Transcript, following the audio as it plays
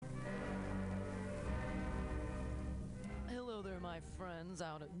my friends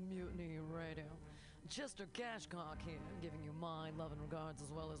out at Mutiny Radio. Chester Cashcock here, giving you my love and regards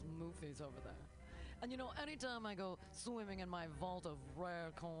as well as Moofy's over there. And you know, anytime I go swimming in my vault of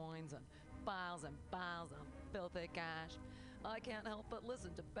rare coins and piles of filthy cash, I can't help but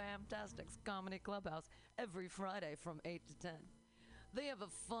listen to Bamtastic's Comedy Clubhouse every Friday from 8 to 10. They have a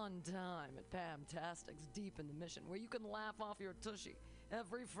fun time at Pamtastic's Deep in the Mission, where you can laugh off your tushy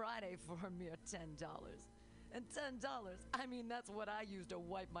every Friday for a mere $10. And $10, I mean, that's what I use to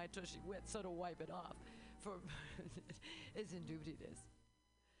wipe my tushy with, so to wipe it off for it's indeed it is.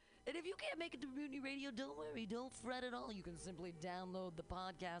 And if you can't make it to Mutiny Radio, don't worry, don't fret at all. You can simply download the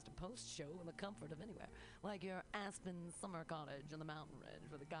podcast and post-show in the comfort of anywhere, like your Aspen summer cottage on the mountain ridge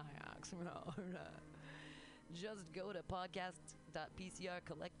with the kayaks. Just go to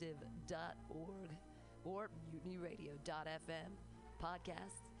podcast.pcrcollective.org or mutinyradio.fm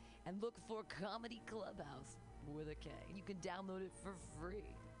podcasts and look for Comedy Clubhouse with a K. You can download it for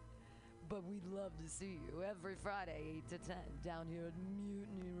free. But we'd love to see you every Friday, 8 to 10, down here at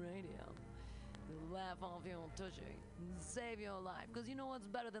Mutiny Radio. Laugh off your tushy and save your life, because you know what's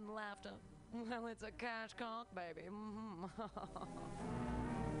better than laughter? Well, it's a cash cock, baby.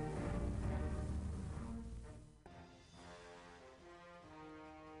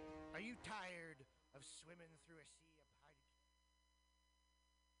 Are you tired of swimming through a sea of hydrogen?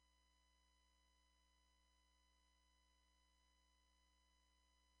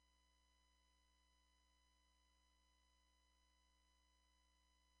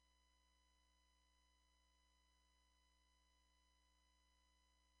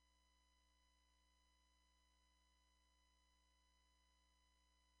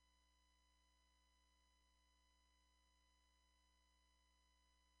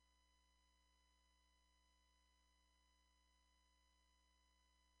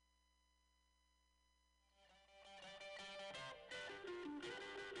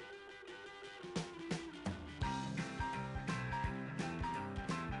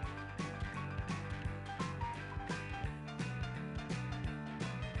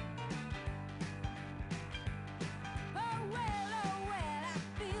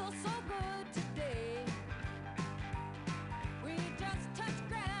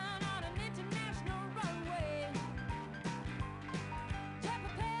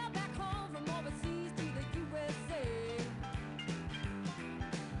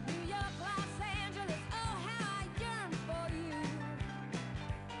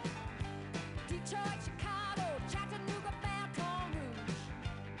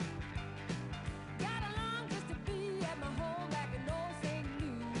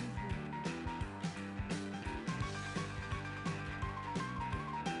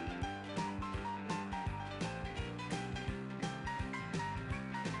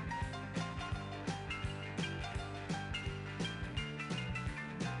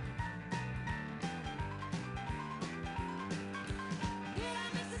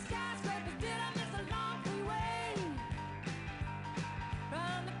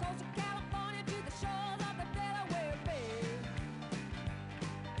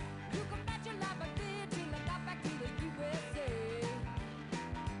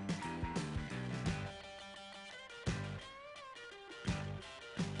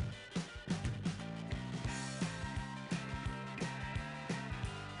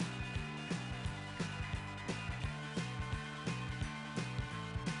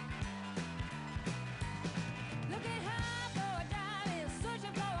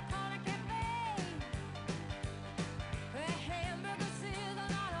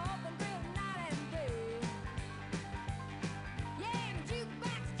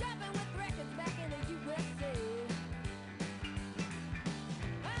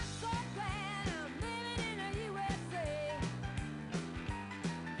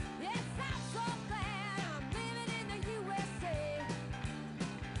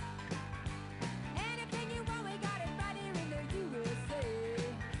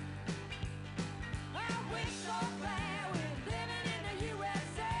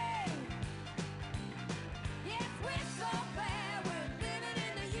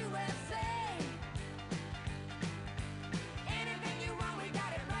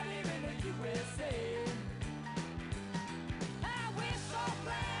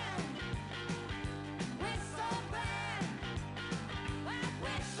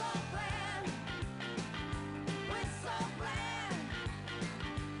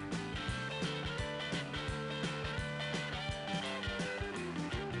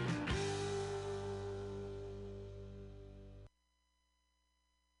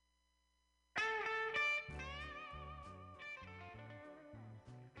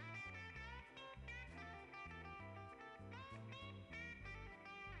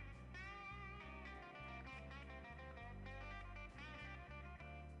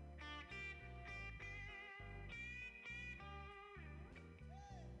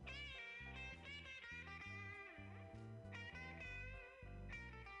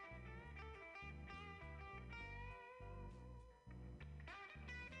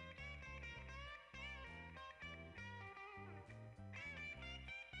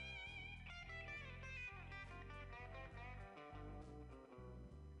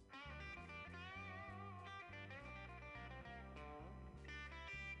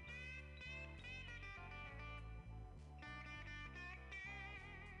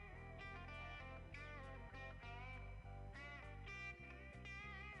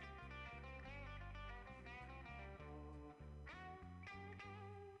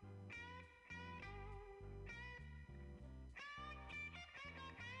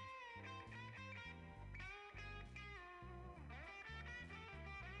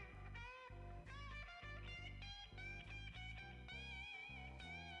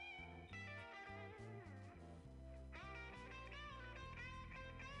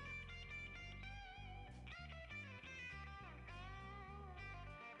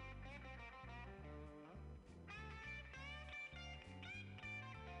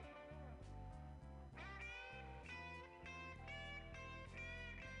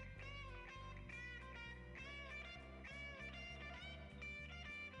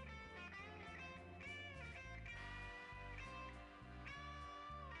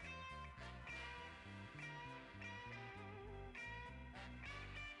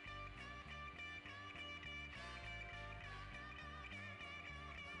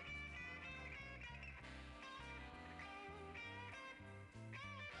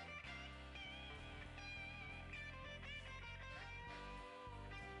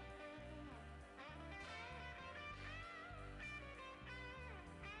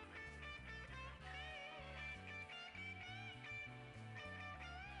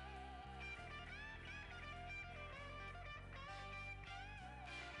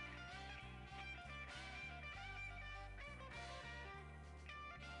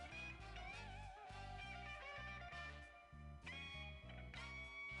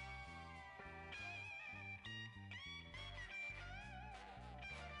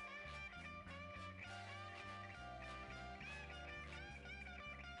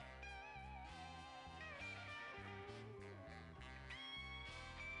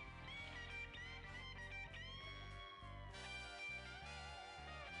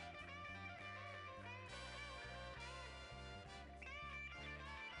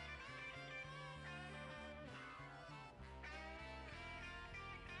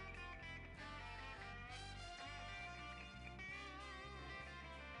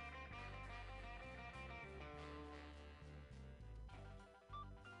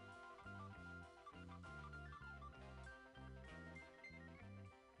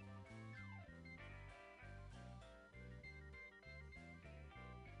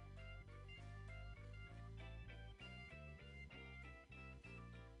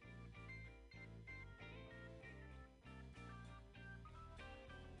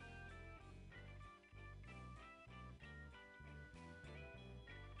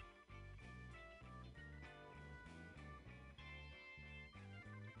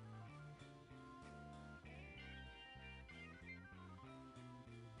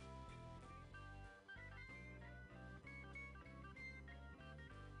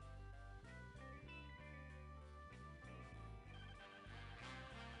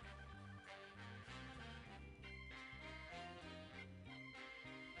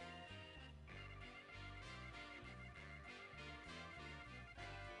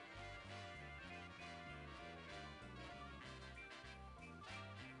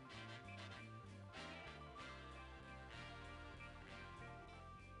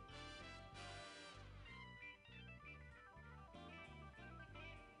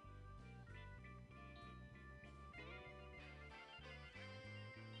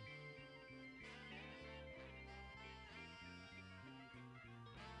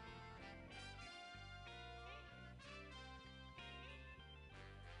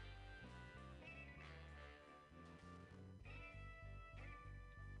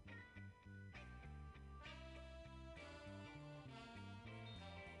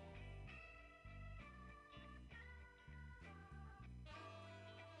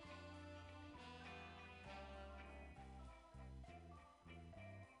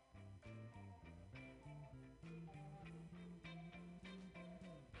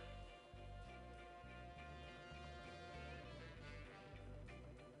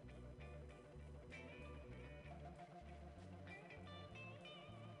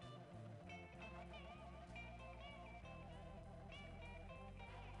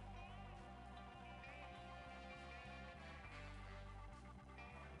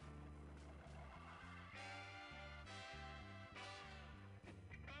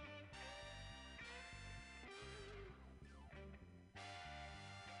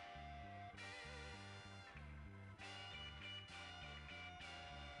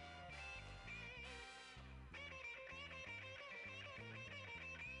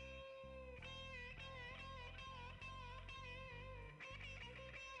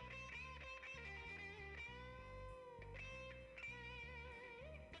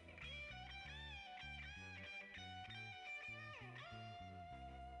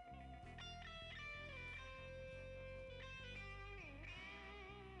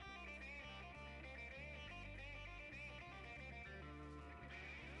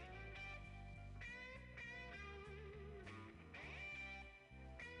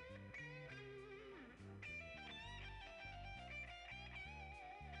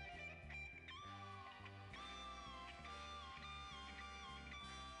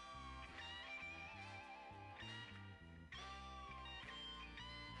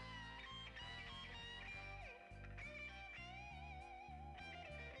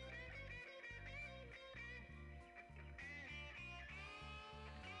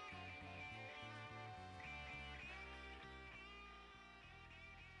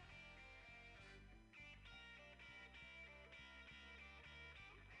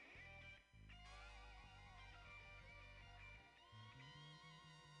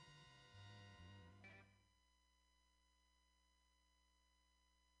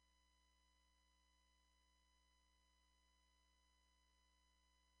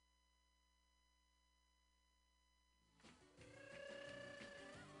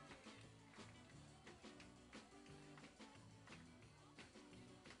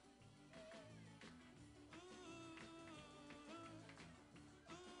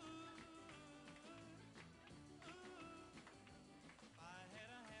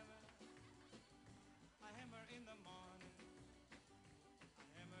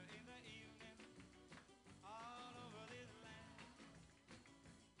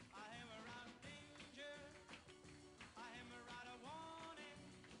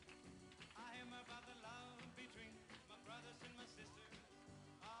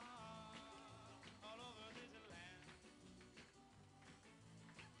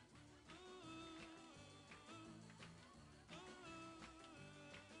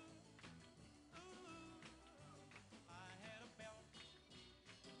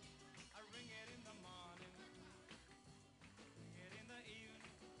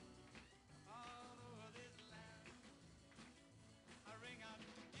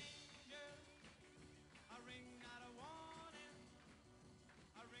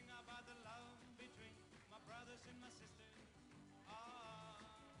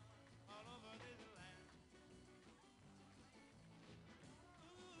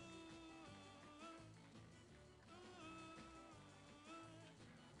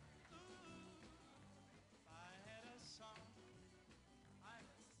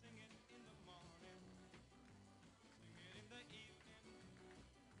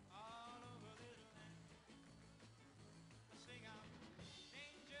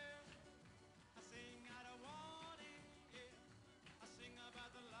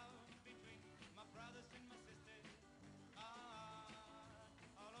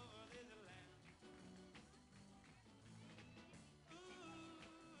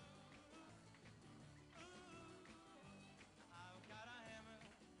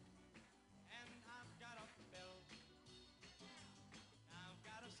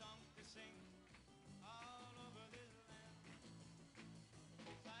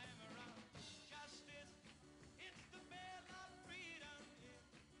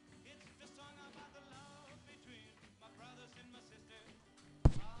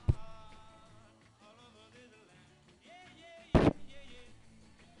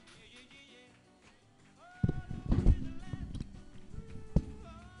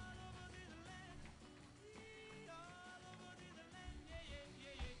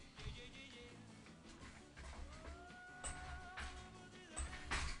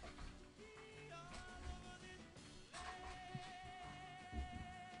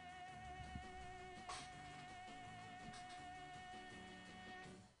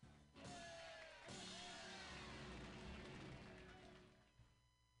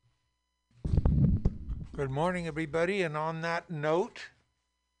 Good morning, everybody. And on that note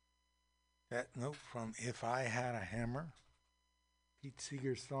from If I Had a Hammer, Pete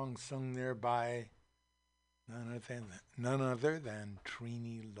Seeger's song sung there by none other than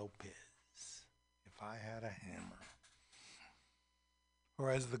Trini Lopez. If I Had a Hammer. Or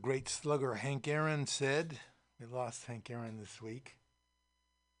as the great slugger Hank Aaron said, we lost Hank Aaron this week,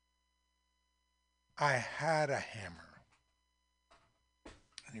 I had a hammer.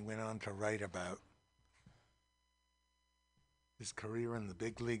 And he went on to write about his career in the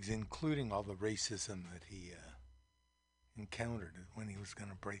big leagues, including all the racism that he encountered when he was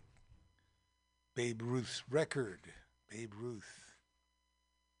going to break Babe Ruth's record. Babe Ruth,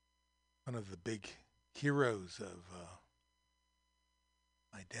 one of the big heroes of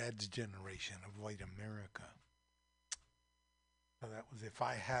my dad's generation of white America. So that was If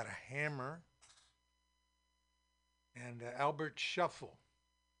I Had a Hammer. And Albert Shuffle,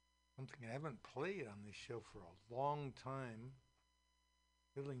 something I haven't played on this show for a long time.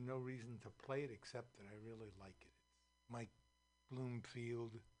 Really no reason to play it except that I really like it. It's Mike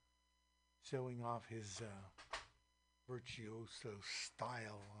Bloomfield showing off his virtuoso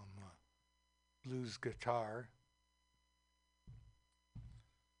style on the blues guitar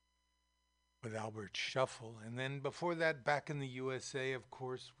with Albert Shuffle. And then before that, Back in the USA, of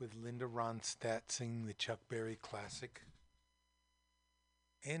course, with Linda Ronstadt singing the Chuck Berry classic.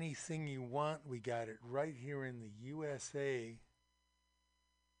 Anything You Want, we got it right here in the USA.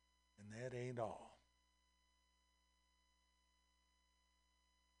 And that ain't all.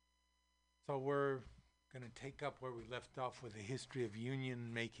 So we're going to take up where we left off with the history of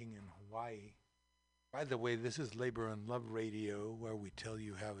union making in Hawaii. By the way, this is Labor and Love Radio, where we tell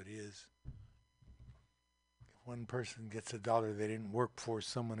you how it is. If one person gets $1 they didn't work for,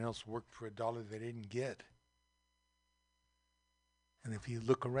 someone else worked for $1 they didn't get. And if you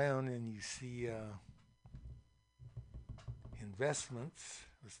look around and you see investments,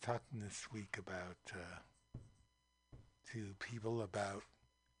 I was talking this week about to people about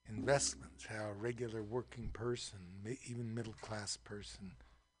investments, how a regular working person, even middle-class person,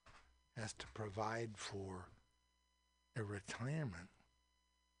 has to provide for a retirement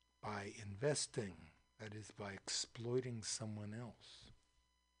by investing, that is, by exploiting someone else.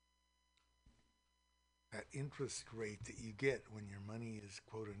 That interest rate that you get when your money is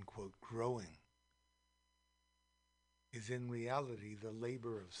quote-unquote growing is in reality the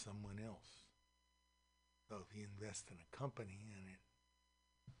labor of someone else. So if you invest in a company and it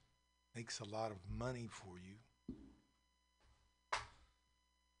makes a lot of money for you,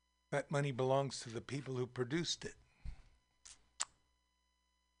 that money belongs to the people who produced it.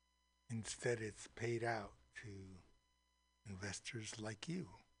 Instead, it's paid out to investors like you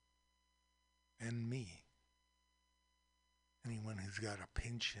and me. Anyone who's got a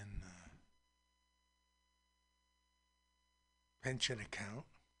pension account.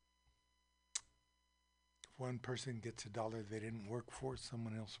 If one person gets $1 they didn't work for,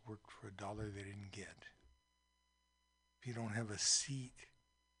 someone else worked for $1 they didn't get. If you don't have a seat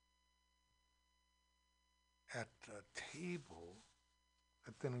at the table,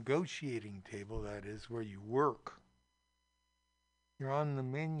 at the negotiating table, that is, where you work, you're on the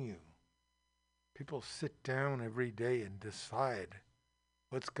menu. People sit down every day and decide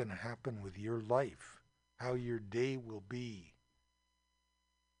what's going to happen with your life, how your day will be.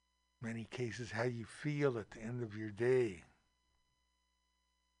 In many cases, how you feel at the end of your day.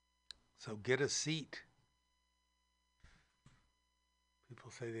 So get a seat. People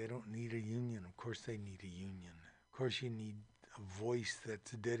say they don't need a union. Of course they need a union. Of course you need a voice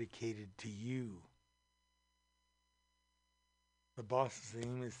that's dedicated to you. The boss's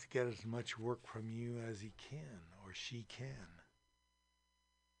aim is to get as much work from you as he can or she can,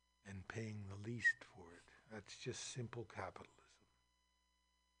 and paying the least for it. That's just simple capitalism.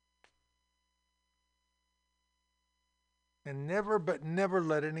 And never, but never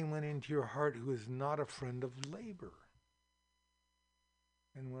let anyone into your heart who is not a friend of labor.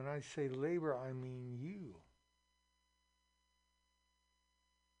 And when I say labor, I mean you.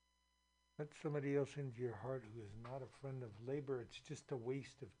 Let somebody else into your heart who is not a friend of labor. It's just a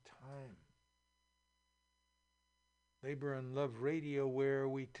waste of time. Labor and Love Radio, where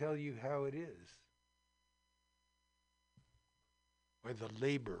we tell you how it is. Where the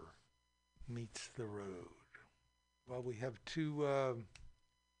labor meets the road. Well, we have two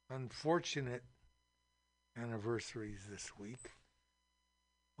unfortunate anniversaries this week.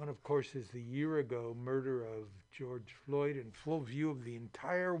 One, of course, is the year ago murder of George Floyd in full view of the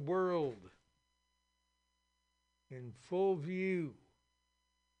entire world. In full view.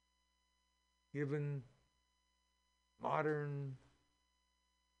 Given modern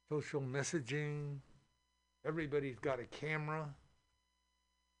social messaging, Everybody's got a camera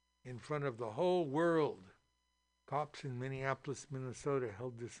in front of the whole world. Cops in Minneapolis, Minnesota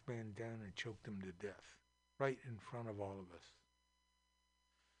held this man down and choked him to death right in front of all of us.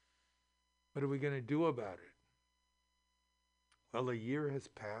 What are we going to do about it? Well, a year has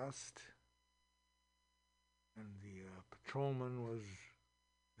passed, and the patrolman was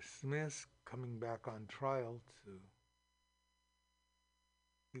dismissed, coming back on trial to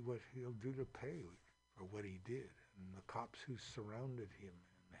see what he'll do to pay for what he did. And the cops who surrounded him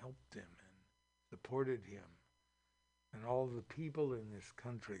and helped him and supported him, and all the people in this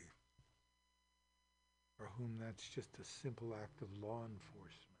country for whom that's just a simple act of law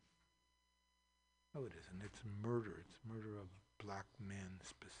enforcement. No, it isn't. It's murder. It's murder of black men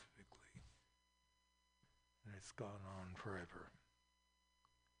specifically. And it's gone on forever.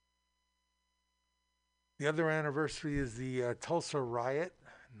 The other anniversary is the Tulsa riot,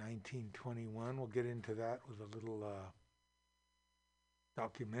 1921. We'll get into that with a little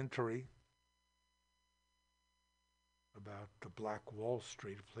documentary about the Black Wall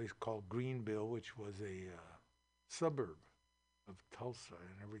Street, a place called Greenville, which was a suburb of Tulsa.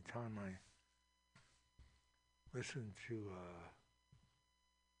 And every time I listen to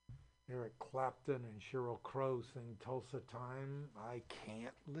Eric Clapton and Sheryl Crow sing Tulsa Time, I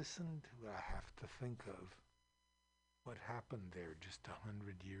can't listen to it. I have to think of what happened there just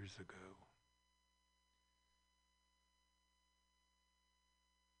 100 years ago.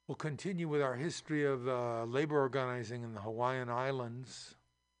 We'll continue with our history of labor organizing in the Hawaiian Islands.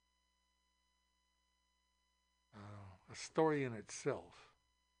 A story in itself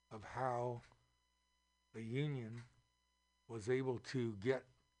of how the Union was able to get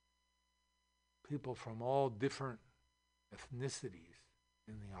people from all different ethnicities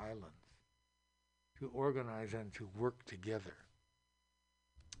in the islands to organize and to work together.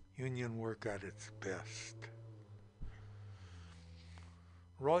 Union work at its best.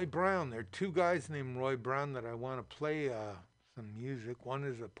 Roy Brown. There are two guys named Roy Brown that I want to play some music. One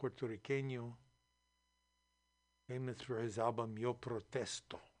is a Puerto Riqueño, famous for his album Yo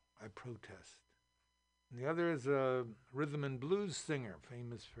Protesto, I Protest. And the other is a rhythm and blues singer,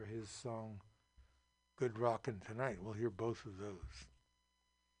 famous for his song Good Rockin' Tonight. We'll hear both of those.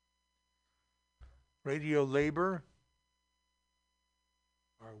 Radio Labor,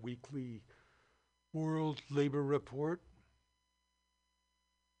 our weekly World Labor Report.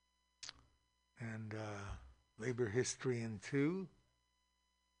 And labor history in 2,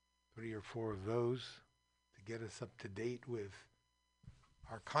 3 or 4 of those to get us up to date with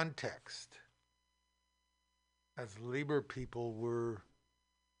our context. As labor people, we're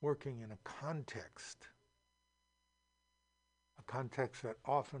working in a context that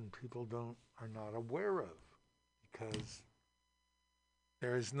often people are not aware of, because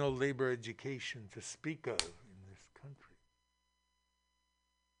there is no labor education to speak of in this country.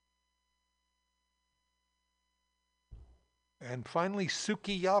 And finally,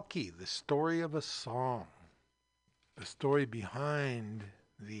 Sukiyaki, the story of a song. The story behind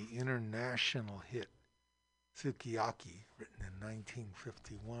the international hit Sukiyaki, written in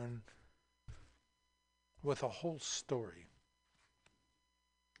 1951, with a whole story.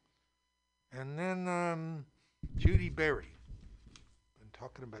 And then Judy Berry. Been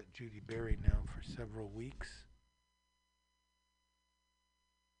talking about Judy Berry now for several weeks.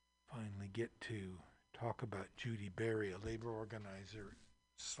 Finally get to talk about Judy Berry, a labor organizer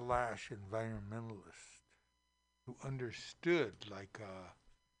 / environmentalist who understood, like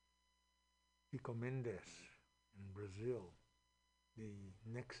Pico Mendes in Brazil, the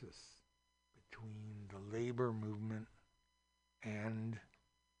nexus between the labor movement and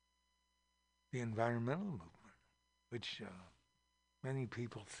the environmental movement, which many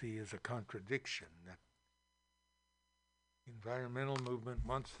people see as a contradiction, that the environmental movement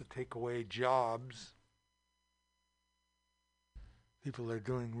wants to take away jobs. People are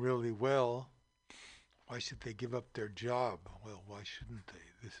doing really well. Why should they give up their job? Well, why shouldn't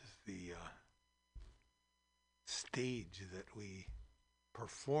they? This is the stage that we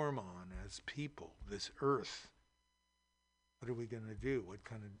perform on as people, this earth. What are we going to do? What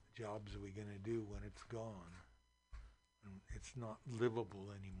kind of jobs are we going to do when it's gone? And it's not livable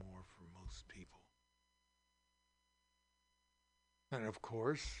anymore for most people. And of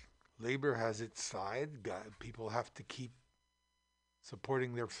course, labor has its side. People have to keep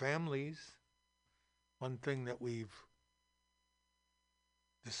supporting their families. One thing that we've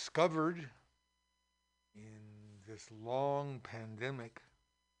discovered in this long pandemic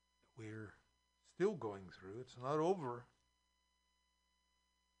that we're still going through, it's not over,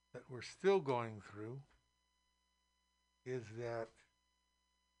 that we're still going through, is that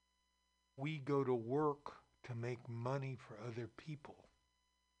we go to work to make money for other people.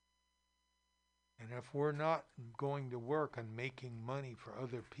 And if we're not going to work and making money for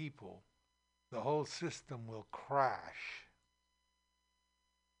other people, the whole system will crash.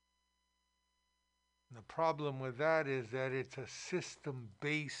 And the problem with that is that it's a system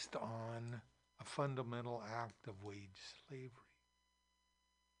based on a fundamental act of wage slavery.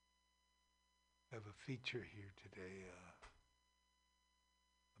 I have a feature here today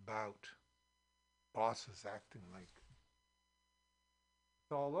about bosses acting like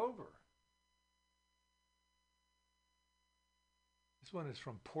it's all over. This one is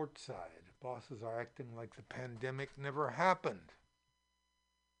from Portside. Bosses are acting like the pandemic never happened.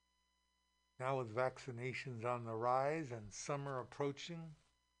 Now with vaccinations on the rise and summer approaching,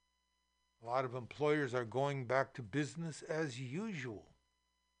 a lot of employers are going back to business as usual.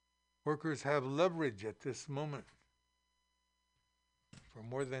 Workers have leverage at this moment. For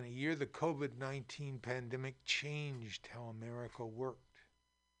more than a year, the COVID-19 pandemic changed how America worked.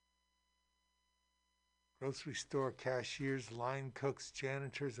 Grocery store cashiers, line cooks,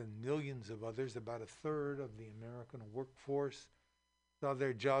 janitors, and millions of others, about a third of the American workforce, saw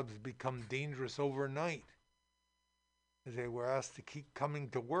their jobs become dangerous overnight as they were asked to keep coming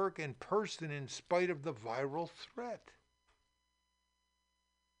to work in person in spite of the viral threat.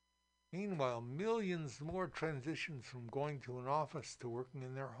 Meanwhile, millions more transitioned from going to an office to working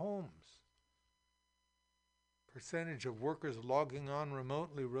in their homes. Percentage of workers logging on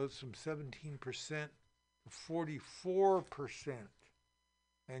remotely rose from 17% to 44%.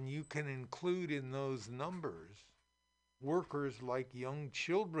 And you can include in those numbers workers like young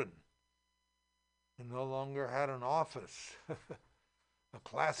children who no longer had an office, a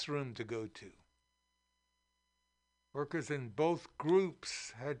classroom to go to. Workers in both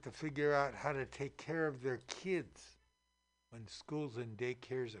groups had to figure out how to take care of their kids when schools and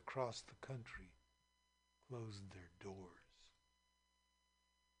daycares across the country closed their doors.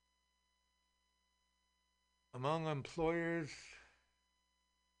 Among employers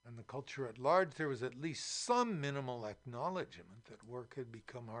and the culture at large, there was at least some minimal acknowledgement that work had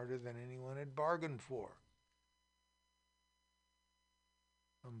become harder than anyone had bargained for.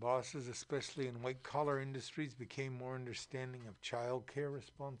 Some bosses, especially in white-collar industries, became more understanding of child care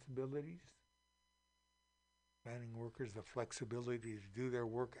responsibilities, granting workers the flexibility to do their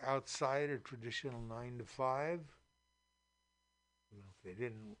work outside a traditional 9 to 5. Even if they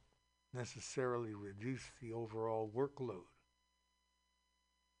didn't necessarily reduce the overall workload.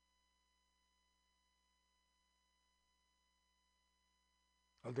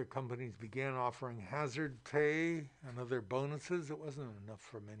 Other companies began offering hazard pay and other bonuses. It wasn't enough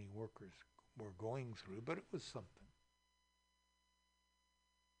for many workers were going through, but it was something.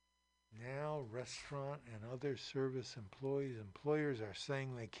 Now, restaurant and other service employers are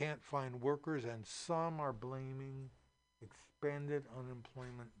saying they can't find workers, and some are blaming expanded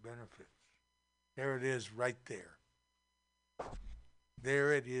unemployment benefits. There it is right there.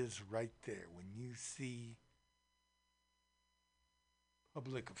 There it is right there. When you see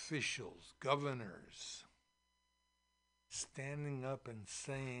public officials, governors, standing up and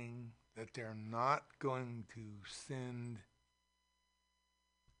saying that they're not going to send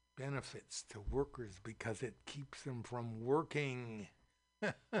benefits to workers because it keeps them from working.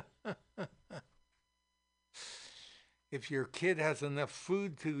 If your kid has enough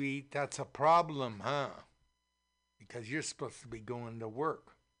food to eat, that's a problem, huh? Because you're supposed to be going to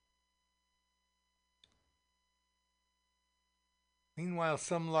work. Meanwhile,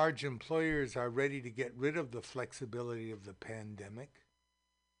 some large employers are ready to get rid of the flexibility of the pandemic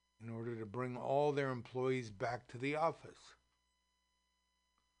in order to bring all their employees back to the office.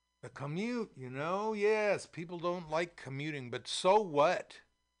 The commute, yes, people don't like commuting, but so what?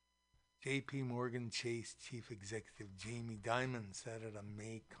 J.P. Morgan Chase Chief Executive Jamie Dimon said at a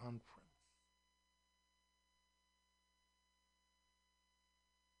May conference.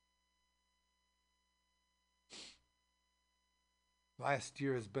 Last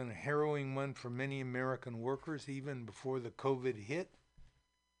year has been a harrowing one for many American workers, even before the COVID hit.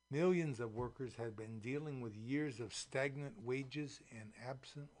 Millions of workers had been dealing with years of stagnant wages and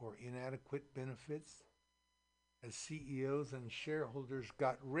absent or inadequate benefits as CEOs and shareholders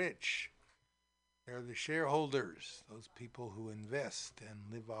got rich. They're the shareholders, those people who invest and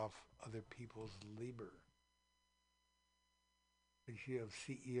live off other people's labor. The ratio of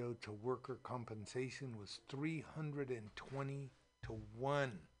CEO to worker compensation was 320 to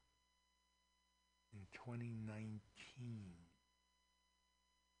 1 in 2019.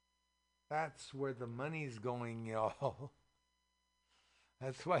 That's where the money's going, y'all.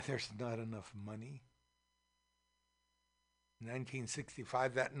 That's why there's not enough money. In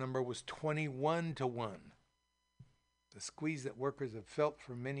 1965, that number was 21 to 1. The squeeze that workers have felt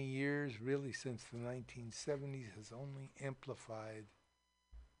for many years, really since the 1970s, has only amplified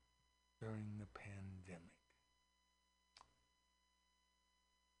during the pandemic.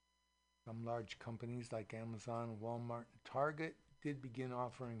 Some large companies like Amazon, Walmart, and Target did begin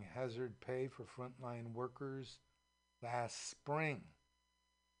offering hazard pay for frontline workers last spring.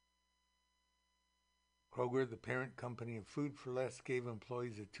 Kroger, the parent company of Food for Less, gave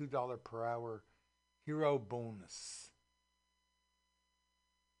employees a $2 per hour hero bonus.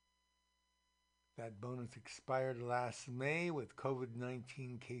 That bonus expired last May, with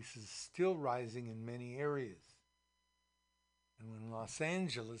COVID-19 cases still rising in many areas. And when Los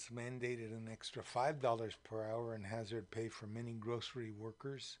Angeles mandated an extra $5 per hour in hazard pay for many grocery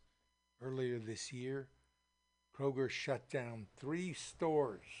workers earlier this year, Kroger shut down 3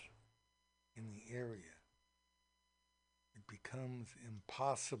 stores in the area. It becomes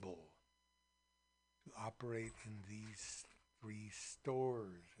impossible to operate in these 3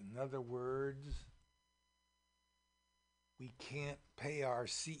 stores. In other words, we can't pay our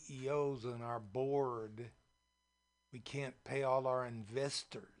CEOs and our board. We can't pay all our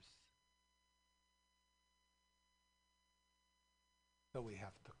investors. So we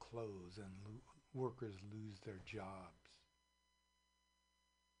have to close, and workers lose their jobs.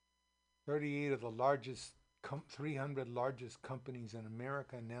 38 of the 300 largest companies in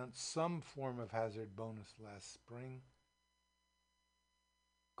America announced some form of hazard bonus last spring,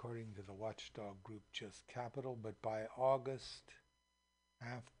 according to the watchdog group Just Capital, but by August,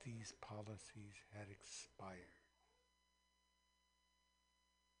 half these policies had expired.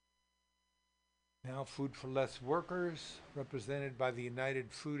 Now, Food for Less workers, represented by the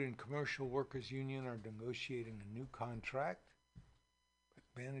United Food and Commercial Workers Union, are negotiating a new contract, but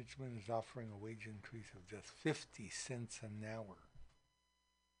management is offering a wage increase of just 50 cents an hour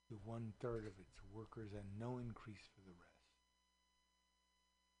to 1/3 of its workers and no increase for the rest.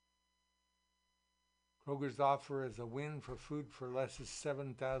 Kroger's offer is a win for Food for Less's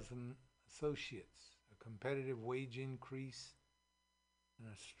 7,000 associates, a competitive wage increase, and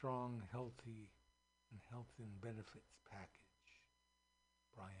a strong, health and benefits package.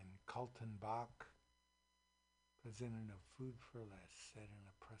 Brian Kaltenbach, president of Food for Less, said in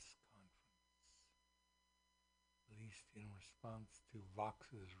a press conference, released in response to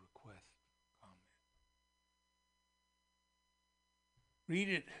Vox's request for comment. Read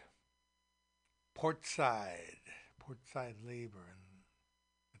it. Portside labor, and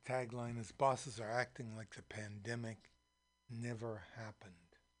the tagline is, bosses are acting like the pandemic never happened.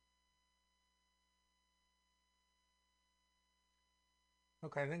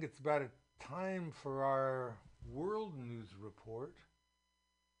 Look, I think it's about time for our world news report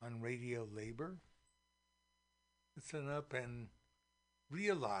on Radio Labor. Listen up and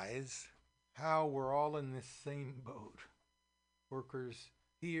realize how we're all in this same boat. Workers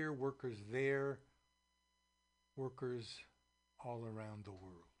here, workers there, workers all around the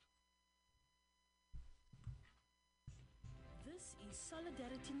world. This is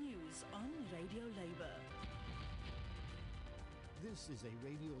Solidarity News on Radio Labor. This is a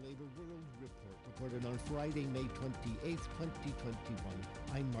Radio Labor World Report, reported on Friday, May 28th, 2021.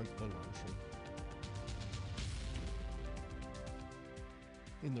 I'm Mark Boulanger.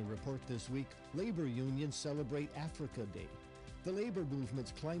 In the report this week, labor unions celebrate Africa Day. The labor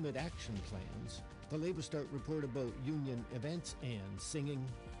movement's climate action plans. The Labor Start report about union events and singing.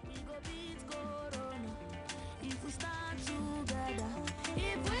 We go beat Corona if we stand together.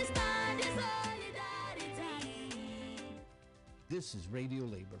 If we stand in solidarity. This is Radio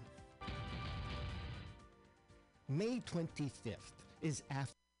Labor. May 25th is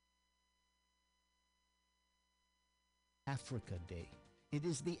Africa Day. It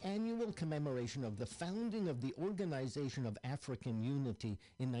is the annual commemoration of the founding of the Organization of African Unity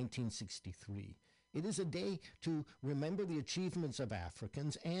in 1963. It is a day to remember the achievements of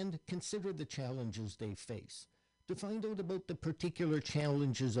Africans and consider the challenges they face. To find out about the particular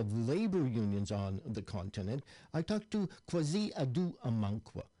challenges of labor unions on the continent, I talked to Kwasi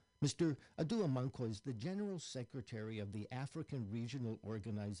Adu-Amankwa. Mr. Adu-Amankwa is the General Secretary of the African Regional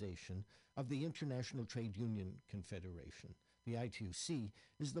Organization of the International Trade Union Confederation. The ITUC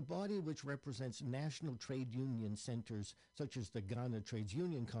is the body which represents national trade union centers such as the Ghana Trades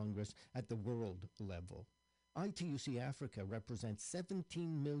Union Congress at the world level. ITUC Africa represents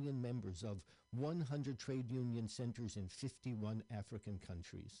 17 million members of 100 trade union centers in 51 African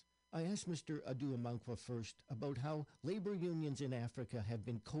countries. I asked Mr. Adu-Amankwa first about how labor unions in Africa have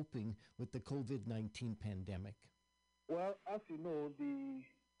been coping with the COVID-19 pandemic. Well, as you know, the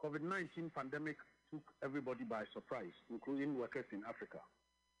COVID-19 pandemic took everybody by surprise, including workers in Africa.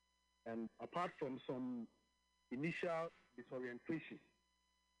 And apart from some initial disorientation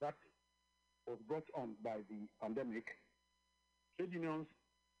that was brought on by the pandemic, trade unions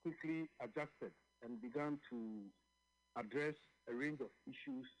quickly adjusted and began to address a range of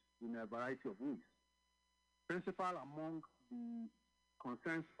issues in a variety of ways. Principal among the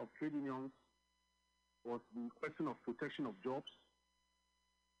concerns of trade unions was the question of protection of jobs,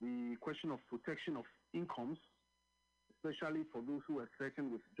 the question of protection of incomes, especially for those who are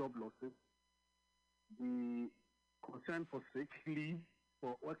threatened with job losses, the concern for sick leave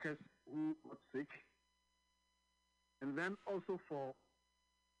for workers who got sick, and then also for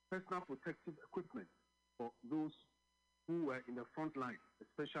personal protective equipment for those who were in the front line,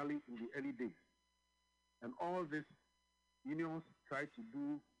 especially in the early days. And all this unions try to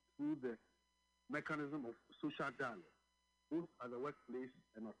do through the mechanism of social dialogue, both at the workplace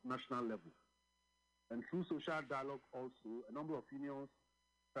and at national level. And through social dialogue also, a number of unions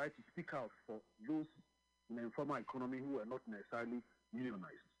try to speak out for those in the informal economy who are not necessarily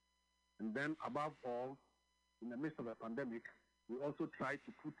unionized. And then above all, in the midst of the pandemic, we also try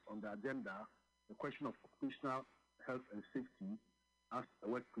to put on the agenda the question of occupational health and safety as a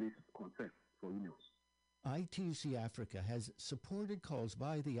workplace concern for unions. ITUC Africa has supported calls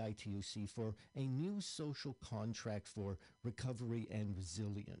by the ITUC for a new social contract for recovery and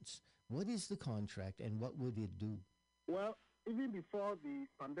resilience. What is the contract and what would it do? Well, even before the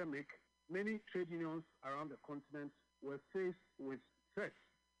pandemic, many trade unions around the continent were faced with threats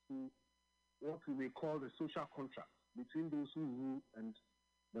to what we may call the social contract between those who rule and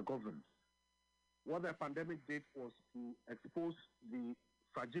the governed. What the pandemic did was to expose the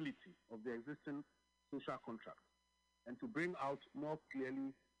fragility of the existing social contract and to bring out more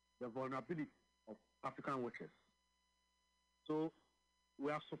clearly the vulnerability of African workers. So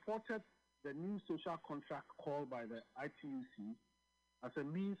we have supported the new social contract called by the ITUC as a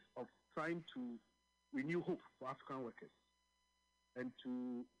means of trying to renew hope for African workers and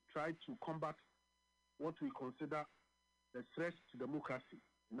to try to combat what we consider the threats to democracy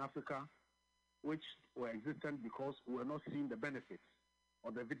in Africa, which were existent because we were not seeing the benefits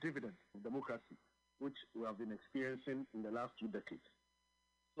or the dividends of democracy, which we have been experiencing in the last 2 decades.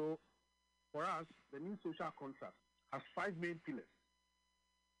 So for us, the new social contract has 5 main pillars,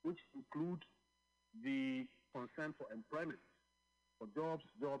 which include the concern for employment, for jobs.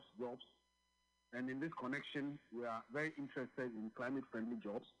 And in this connection, we are very interested in climate-friendly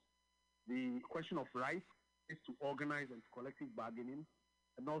jobs. The question of rights is to organize and collective bargaining,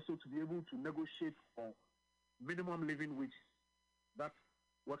 and also to be able to negotiate for minimum living wage that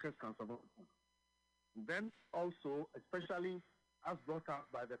workers can survive on. Then also, especially as brought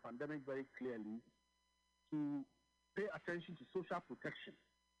up by the pandemic very clearly, to pay attention to social protection,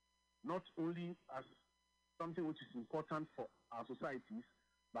 not only as something which is important for our societies,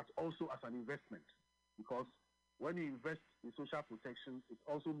 but also as an investment. Because when you invest in social protection, it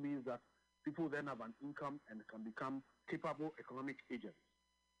also means that people then have an income and can become capable economic agents.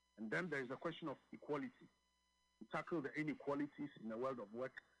 And then there is a question of equality, to tackle the inequalities in the world of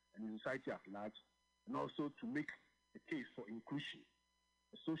work and in society at large, and also to make a case for inclusion,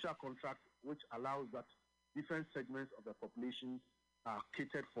 a social contract which allows that different segments of the population are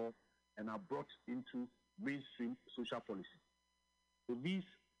catered for and are brought into mainstream social policy. So these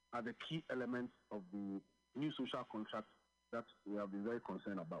are the key elements of the new social contract that we have been very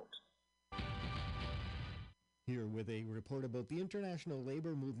concerned about. Here with a report about the international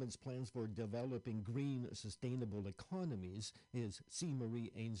labor movement's plans for developing green, sustainable economies is C.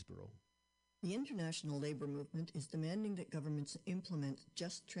 Marie Ainsborough. The international labor movement is demanding that governments implement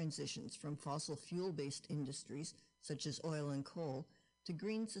just transitions from fossil fuel-based industries, such as oil and coal, to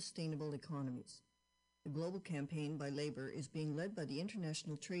green, sustainable economies. The global campaign by labor is being led by the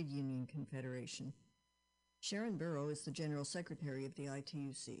International Trade Union Confederation. Sharon Burrow is the General Secretary of the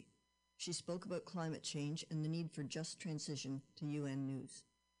ITUC. She spoke about climate change and the need for just transition to UN News.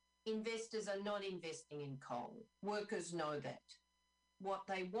 Investors are not investing in coal. Workers know that. What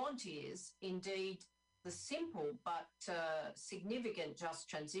they want is, indeed, the simple but significant just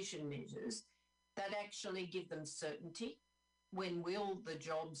transition measures that actually give them certainty. When will the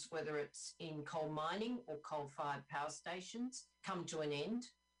jobs, whether it's in coal mining or coal-fired power stations, come to an end?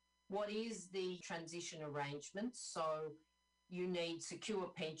 What is the transition arrangement? So you need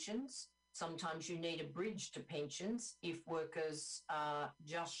secure pensions. Sometimes you need a bridge to pensions if workers are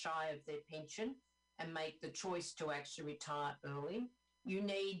just shy of their pension and make the choice to actually retire early. You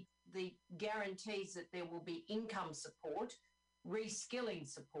need the guarantees that there will be income support, reskilling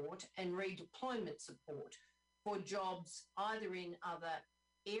support, and redeployment support for jobs either in other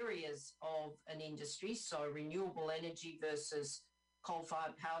areas of an industry, so renewable energy versus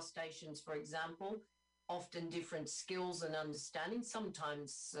coal-fired power stations, for example, often different skills and understanding,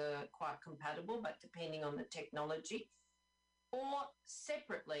 sometimes quite compatible, but depending on the technology, or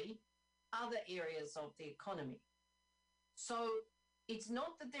separately, other areas of the economy. So it's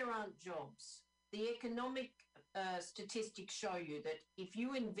not that there aren't jobs. The economic statistics show you that if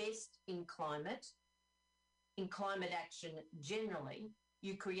you invest in climate action generally,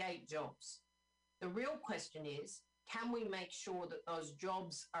 you create jobs. The real question is, can we make sure that those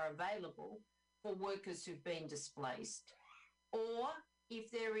jobs are available for workers who've been displaced? Or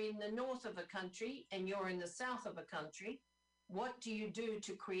if they're in the north of a country and you're in the south of a country, what do you do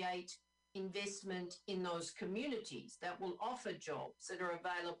to create investment in those communities that will offer jobs that are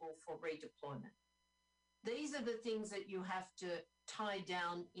available for redeployment? These are the things that you have to tie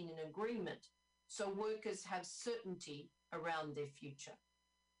down in an agreement so workers have certainty around their future.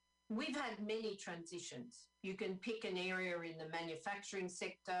 We've had many transitions. You can pick an area in the manufacturing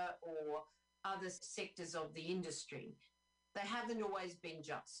sector or other sectors of the industry. They haven't always been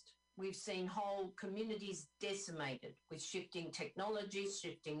just. We've seen whole communities decimated with shifting technologies,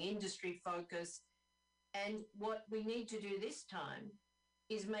 shifting industry focus. And what we need to do this time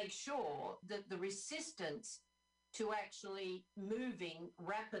is make sure that the resistance to actually moving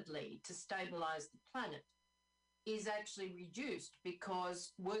rapidly to stabilize the planet is actually reduced,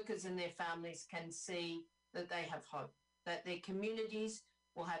 because workers and their families can see that they have hope, that their communities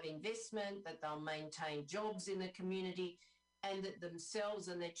will have investment, that they'll maintain jobs in the community, and that themselves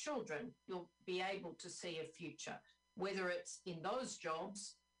and their children will be able to see a future, whether it's in those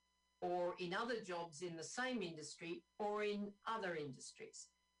jobs or in other jobs in the same industry or in other industries.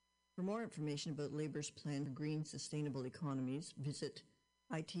 For more information about Labor's plan for green sustainable economies, visit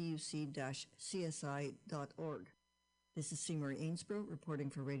ituc-csi.org. This is Seymour Ainsborough reporting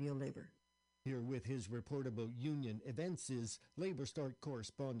for Radio Labor. Here with his report about union events is Labor Start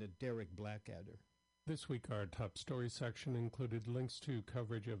correspondent Derek Blackadder. This week, our top story section included links to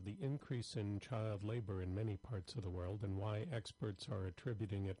coverage of the increase in child labor in many parts of the world and why experts are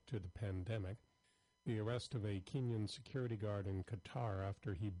attributing it to the pandemic, the arrest of a Kenyan security guard in Qatar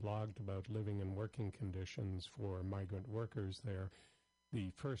after he blogged about living and working conditions for migrant workers there, the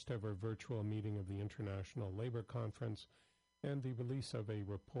first ever virtual meeting of the International Labor Conference, and the release of a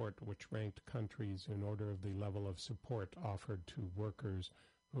report which ranked countries in order of the level of support offered to workers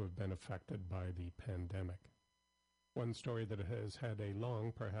who have been affected by the pandemic. One story that has had a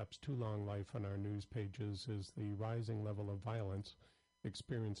long, perhaps too long life on our news pages is the rising level of violence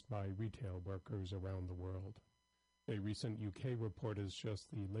experienced by retail workers around the world. A recent UK report is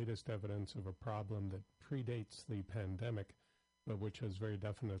just the latest evidence of a problem that predates the pandemic, but which has very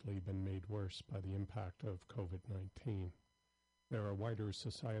definitely been made worse by the impact of COVID-19. There are wider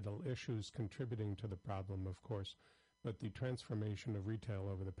societal issues contributing to the problem, of course, but the transformation of retail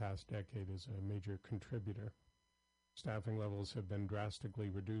over the past decade is a major contributor. Staffing levels have been drastically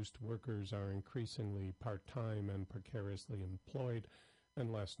reduced, workers are increasingly part-time and precariously employed,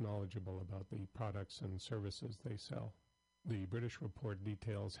 and less knowledgeable about the products and services they sell. The British report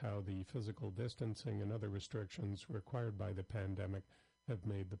details how the physical distancing and other restrictions required by the pandemic have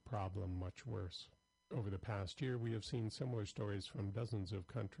made the problem much worse. Over the past year, we have seen similar stories from dozens of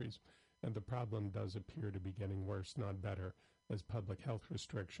countries, and the problem does appear to be getting worse, not better, as public health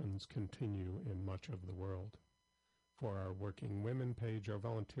restrictions continue in much of the world. For our Working Women page, our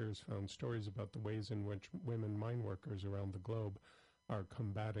volunteers found stories about the ways in which women mine workers around the globe are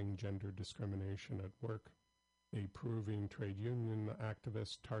combating gender discrimination at work. A Peruvian trade union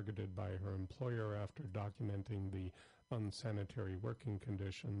activist targeted by her employer after documenting the unsanitary working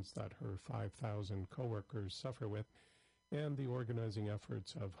conditions that her 5,000 coworkers suffer with, and the organizing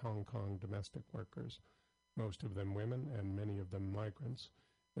efforts of Hong Kong domestic workers, most of them women and many of them migrants,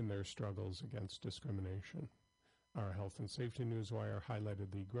 in their struggles against discrimination. Our Health and Safety Newswire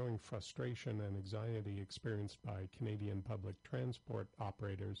highlighted the growing frustration and anxiety experienced by Canadian public transport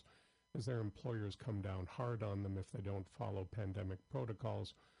operators as their employers come down hard on them if they don't follow pandemic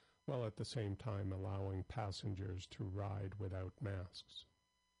protocols, while at the same time allowing passengers to ride without masks.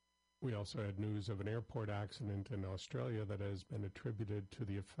 We also had news of an airport accident in Australia that has been attributed to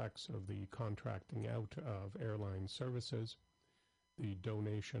the effects of the contracting out of airline services, the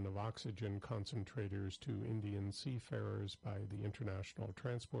donation of oxygen concentrators to Indian seafarers by the International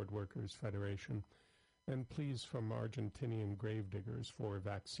Transport Workers Federation, and pleas from Argentinian gravediggers for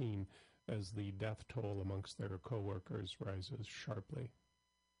vaccine as the death toll amongst their co-workers rises sharply.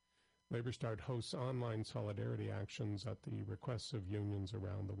 Labor Start hosts online solidarity actions at the requests of unions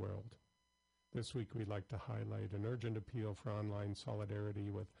around the world. This week we'd like to highlight an urgent appeal for online solidarity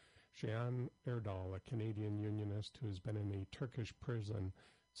with Jean Erdal, a Canadian unionist who has been in a Turkish prison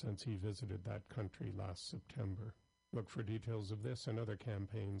since he visited that country last September. Look for details of this and other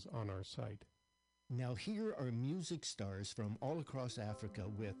campaigns on our site. Now here are music stars from all across Africa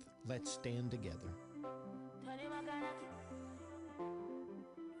with Let's Stand Together.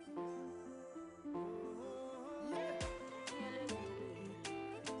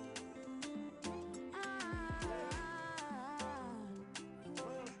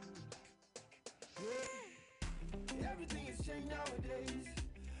 Everything is changed nowadays.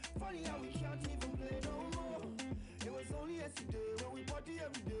 Funny how we can't even play no more. It was only yesterday when we party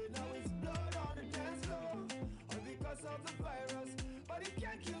every day. Now it's blood on the dance floor. All because of the virus. But it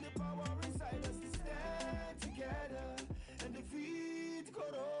can't kill the power inside us to stand together and defeat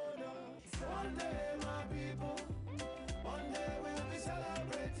Corona. One day, my people, one day we'll be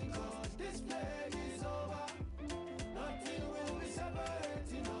celebrating, 'cause this plague is over. Nothing will be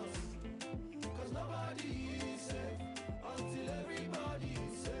separating us, 'cause nobody is safe until everybody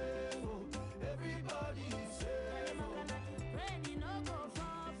is safe. Oh, everybody is safe. Oh. Rain no go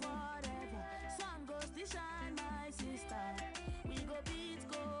fall forever. Sun goes to shine, my sister. We go beat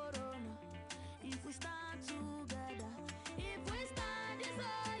Corona if we stand together. If we stand in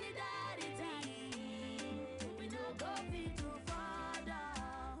solidarity, we no go fit to fall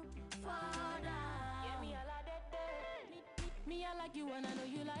down, fall down. Yeah, me I like that. Me I like you and I know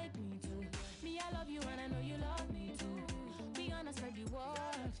you like me too. Me I love you and I know you love me too. We gonna spread the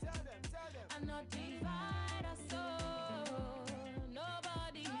word and not divide us so.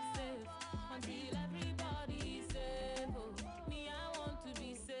 Nobody is safe until everybody is safe. Oh, me I want to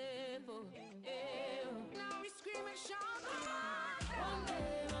be safe. Oh, eh, oh. Now we scream and shout. One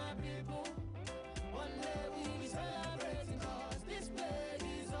day, my people, one day we'll be celebrating, 'cause this plague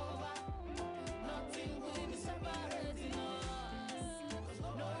is over. Nothing will be separating us, 'cause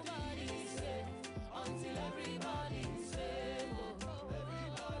nobody is safe until everybody is safe. Oh,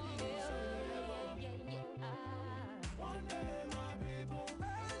 everybody is safe. One day, my people,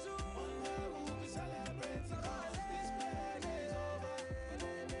 one day we'll be celebrating, 'cause this plague is over.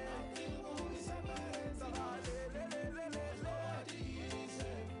 Nothing will be separating us, 'cause nobody is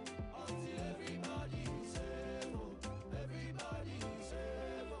safe until everybody is safe. Oh, everybody is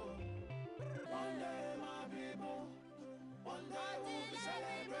safe. Oh. One day, my people, one day we'll be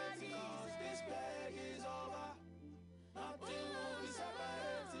celebrating, 'cause this plague is over. Nothing will be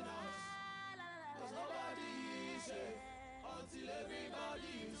separating us, 'cause nobody is safe until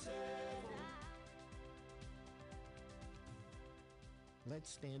everybody is safe. Let's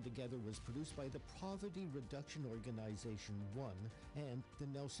Stand Together was produced by the Poverty Reduction Organization 1 and the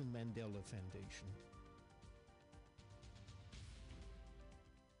Nelson Mandela Foundation.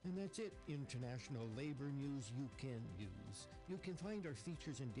 And that's it, international labor news you can use. You can find our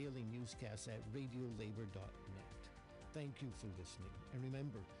features and daily newscasts at radiolabor.net. Thank you for listening. And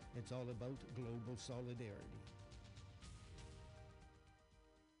remember, it's all about global solidarity.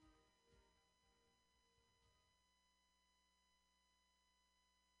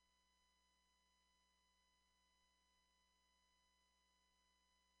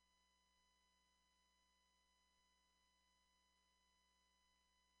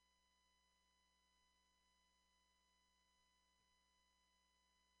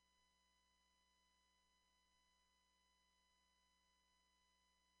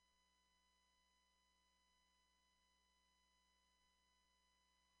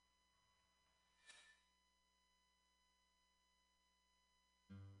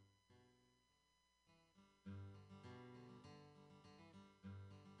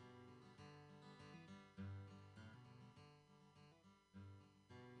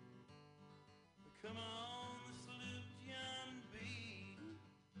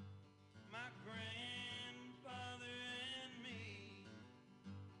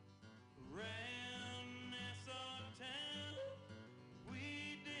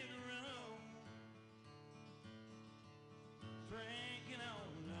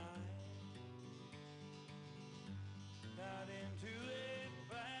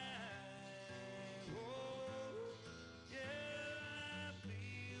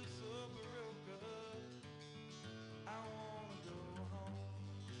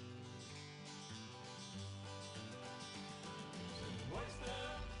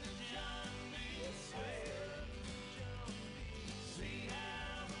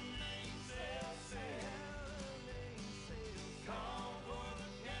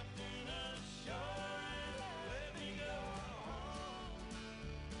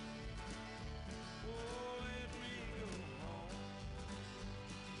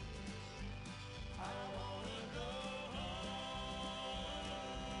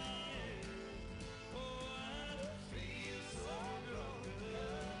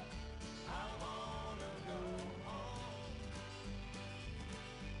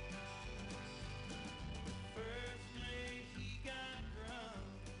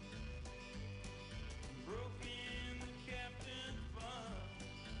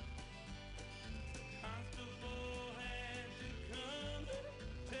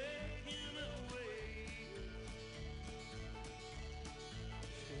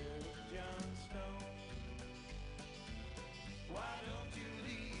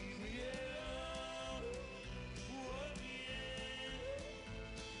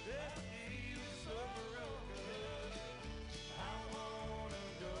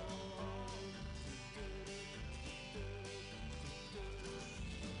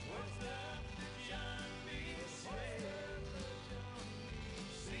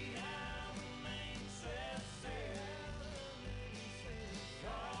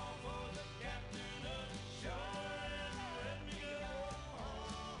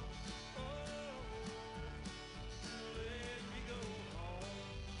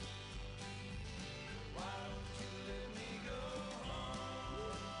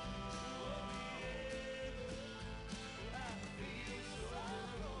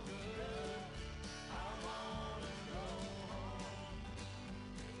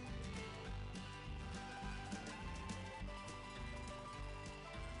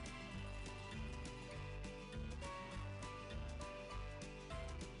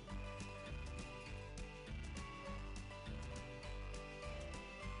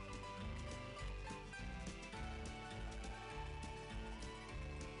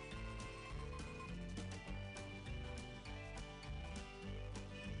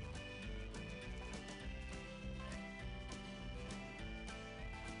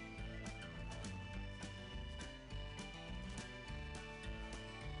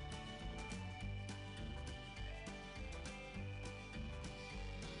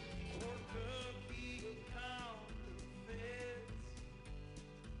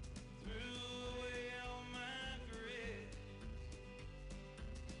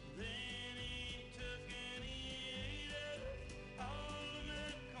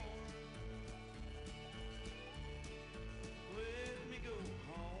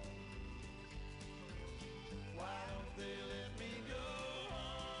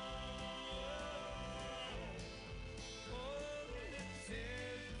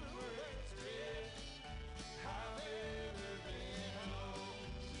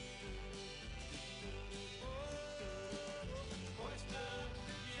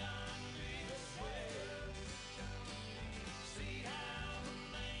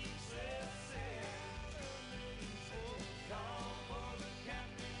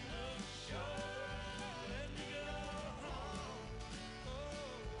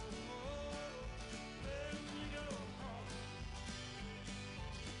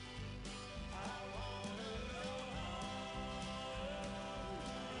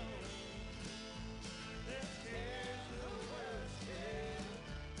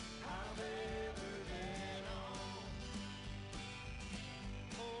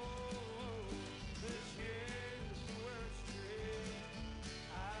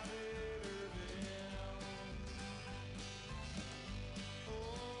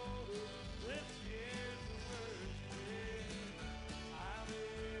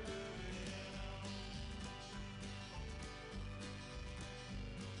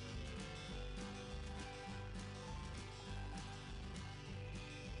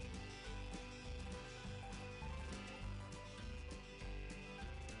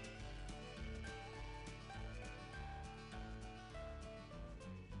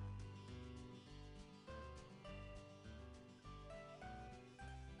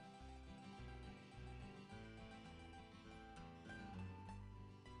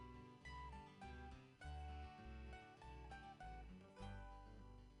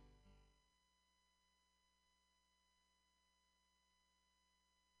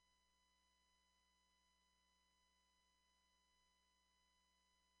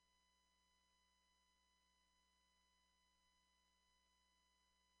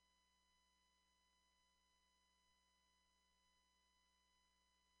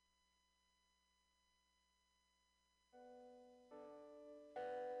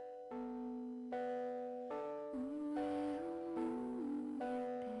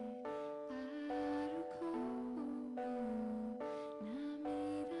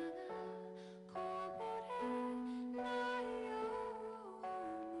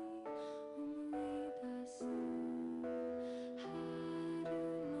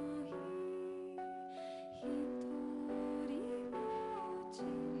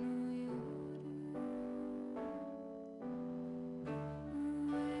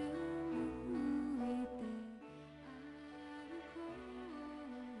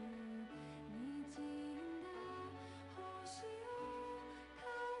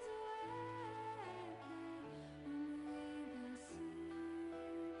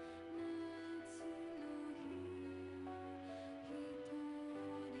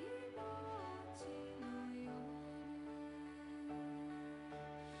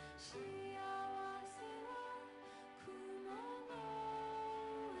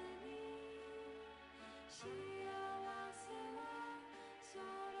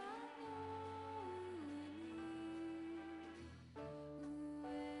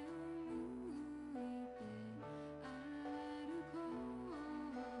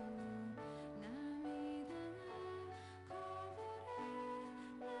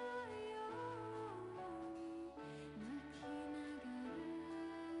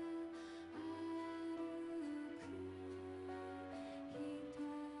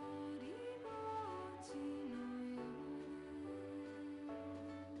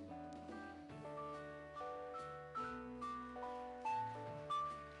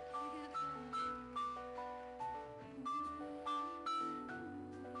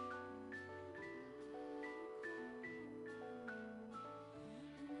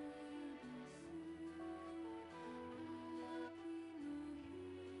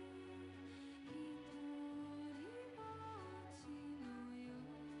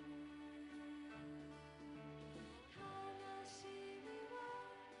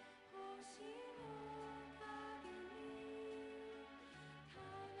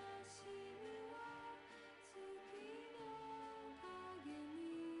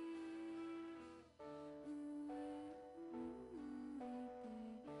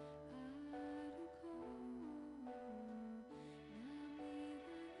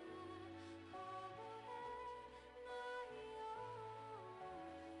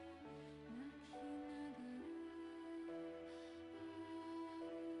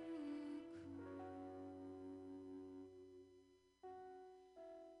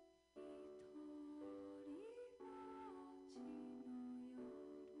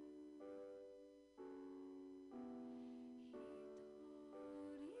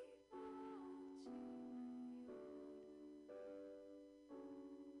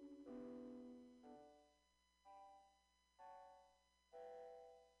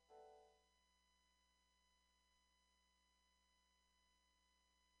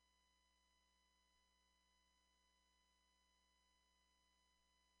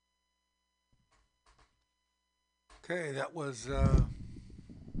 Okay, that was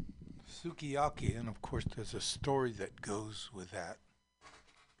Sukiyaki, and of course there's a story that goes with that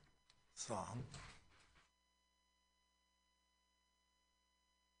song.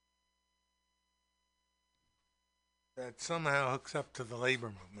 That somehow hooks up to the labor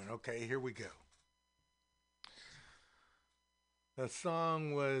movement. Okay, here we go. The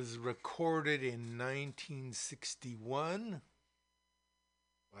song was recorded in 1961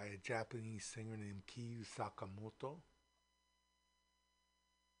 by a Japanese singer named Kiyu Sakamoto.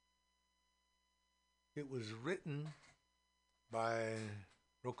 It was written by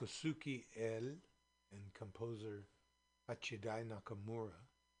Rokosuke L and composer Hachidai Nakamura.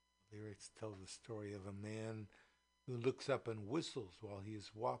 The lyrics tell the story of a man who looks up and whistles while he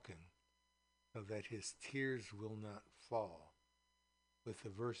is walking so that his tears will not fall, with the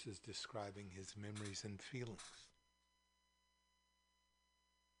verses describing his memories and feelings.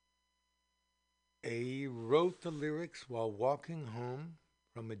 A wrote the lyrics while walking home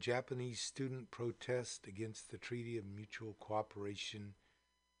from a Japanese student protest against the Treaty of Mutual Cooperation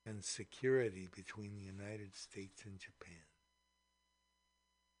and Security between the United States and Japan,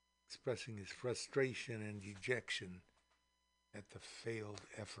 expressing his frustration and dejection at the failed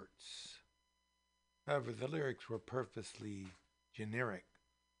efforts. However, the lyrics were purposely generic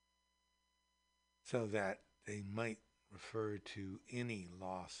so that they might refer to any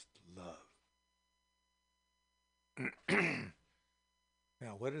lost love.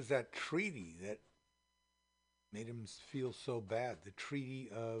 Now, what is that treaty that made him feel so bad? The Treaty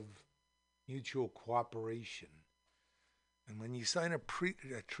of Mutual Cooperation. And when you sign a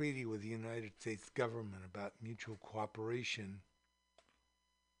treaty with the United States government about mutual cooperation,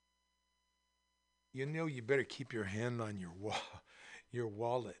 you know you better keep your hand on your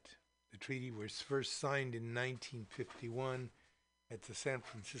wallet. The treaty was first signed in 1951 at the San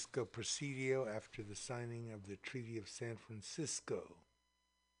Francisco Presidio after the signing of the Treaty of San Francisco.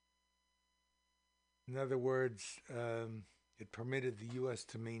 In other words, it permitted the U.S.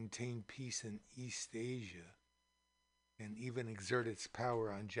 to maintain peace in East Asia and even exert its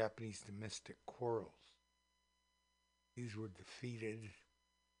power on Japanese domestic quarrels. These were defeated,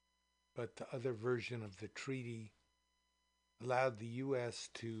 but the other version of the treaty allowed the U.S.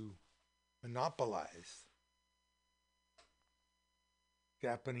 to monopolize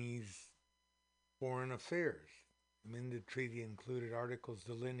Japanese foreign affairs. The amended treaty included articles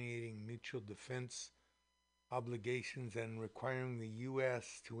delineating mutual defense obligations and requiring the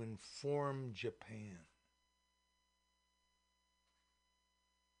U.S. to inform Japan.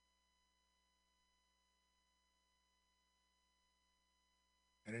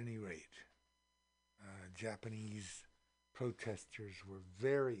 At any rate, Japanese protesters were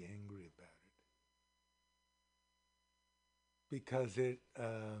very angry about it because it,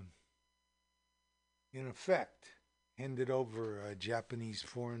 in effect, handed over Japanese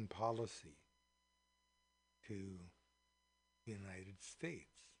foreign policy to the United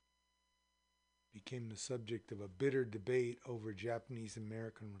States. It became the subject of a bitter debate over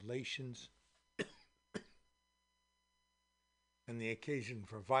Japanese-American relations and the occasion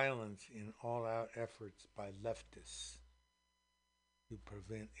for violence in all-out efforts by leftists to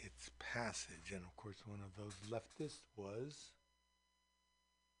prevent its passage. And of course, one of those leftists was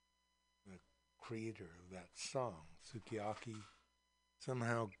the creator of that song. Sukiyaki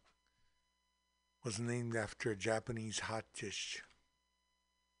somehow was named after a Japanese hot dish.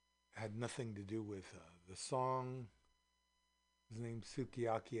 It had nothing to do with the song. It was named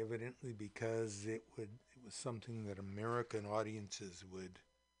Sukiyaki evidently because it was something that American audiences would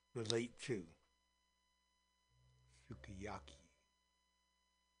relate to. Sukiyaki.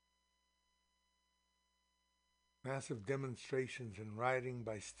 Massive demonstrations and rioting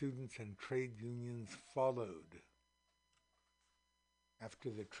by students and trade unions followed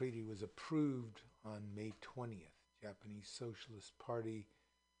after the treaty was approved on May 20th. Japanese Socialist Party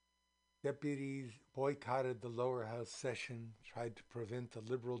deputies boycotted the lower house session, tried to prevent the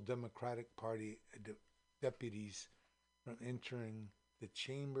Liberal Democratic Party deputies from entering the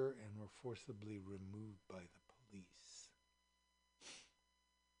chamber, and were forcibly removed by the police.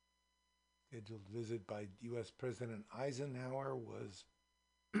 Scheduled visit by U.S. President Eisenhower was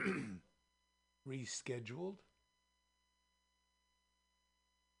rescheduled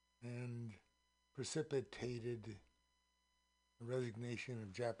and precipitated the resignation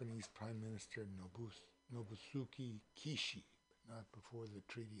of Japanese Prime Minister Nobusuke Kishi, but not before the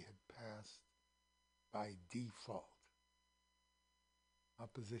treaty had passed by default.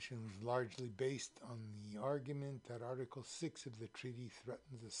 Opposition was largely based on the argument that Article 6 of the treaty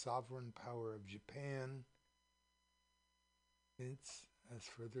threatens the sovereign power of Japan. Since As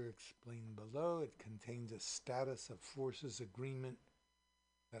further explained below, it contains a status of forces agreement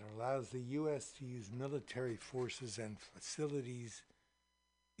that allows the U.S. to use military forces and facilities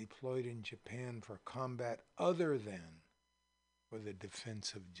deployed in Japan for combat other than for the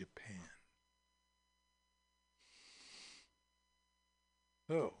defense of Japan.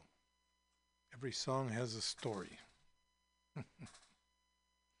 So, every song has a story.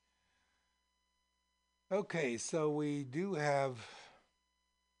 Okay, so we do have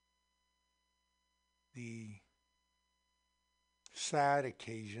the sad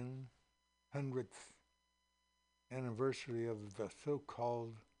occasion, 100th anniversary of the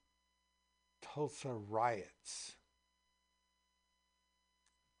so-called Tulsa riots.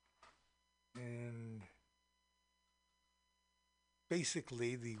 And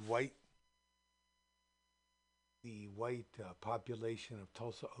basically the white population of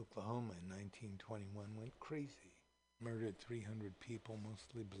Tulsa, Oklahoma in 1921 went crazy, murdered 300 people,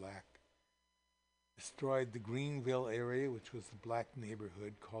 mostly black, destroyed the Greenville area, which was the black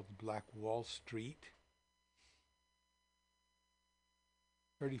neighborhood called Black Wall Street.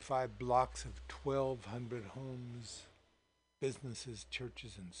 35 blocks of 1,200 homes, businesses,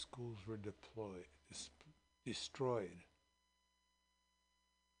 churches, and schools were destroyed.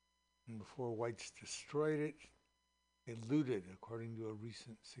 And before whites destroyed it, they looted, according to a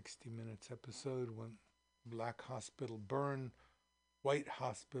recent 60 Minutes episode. When black hospital burned, white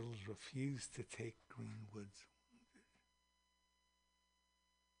hospitals refused to take Greenwood's wounded.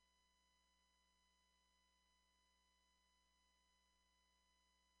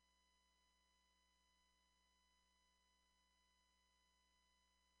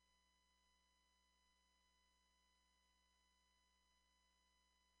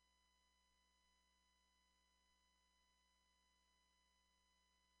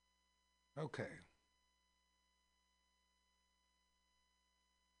 Okay.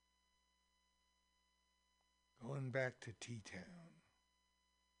 Going back to T-Town.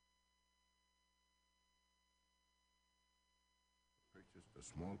 Purchased a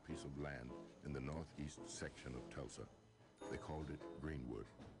small piece of land in the northeast section of Tulsa. They called it Greenwood.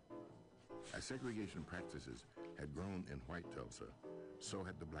 As segregation practices had grown in white Tulsa, so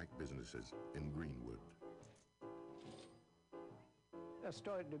had the black businesses in Greenwood. I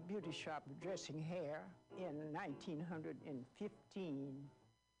started a beauty shop dressing hair in 1915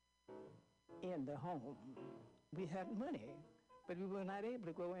 in the home. We had money, but we were not able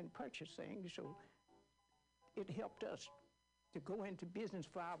to go and purchase things, so it helped us to go into business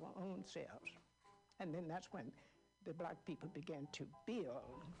for our own selves. And then that's when the black people began to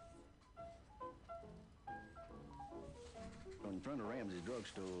build. In front of Ramsey's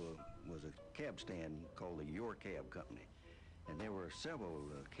drugstore was a cab stand called the Your Cab Company. And there were several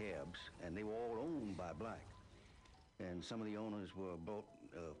cabs, and they were all owned by black. And some of the owners were bought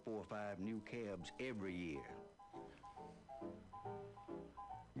 4 or 5 new cabs every year.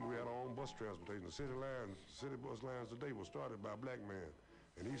 We had our own bus transportation. The city bus lines today were started by a black man.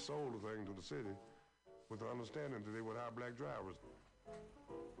 And he sold the thing to the city with the understanding that they would hire black drivers.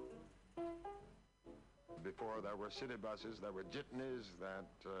 Before there were city buses, there were jitneys that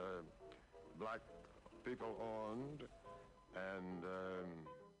black people owned. And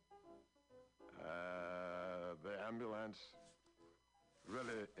the ambulance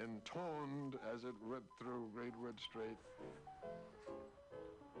really intoned as it went through Greenwood Street.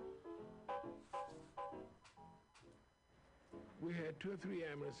 We had 2 or 3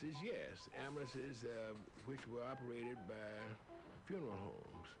 ambulances, yes. Ambulances which were operated by funeral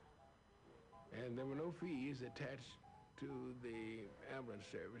homes. And there were no fees attached to the ambulance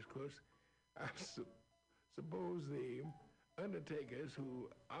service. Of course, I suppose the undertakers who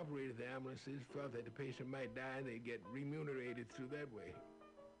operated the ambulances felt that the patient might die and they'd get remunerated through that way.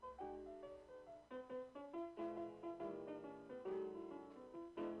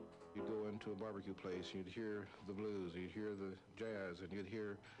 You'd go into a barbecue place, you'd hear the blues, you'd hear the jazz, and you'd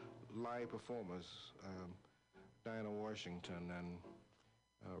hear live performers, Dinah Washington and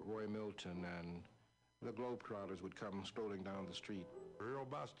Roy Milton, and the Globetrotters would come strolling down the street. Earl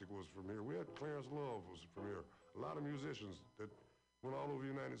Bostic was from here. We had Clarence Love was from here. A lot of musicians that went all over the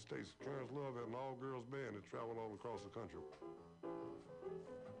United States. Clarence Love had an all-girls band that traveled all across the country.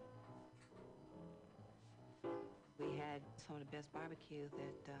 We had some of the best barbecue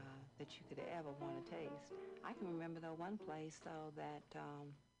that you could ever want to taste. I can remember though one place though that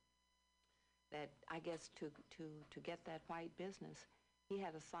I guess to get that white business, he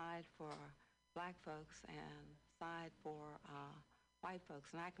had a side for black folks and side for white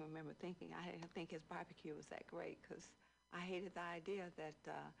folks, and I can remember thinking I didn't think his barbecue was that great because I hated the idea that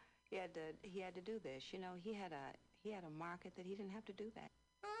he had to do this. You know, he had he had a market that he didn't have to do that.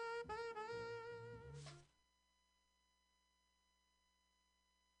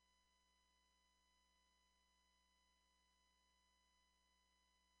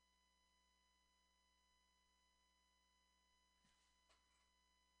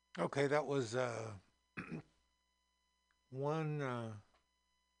 Okay, that was one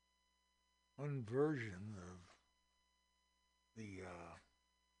one version of the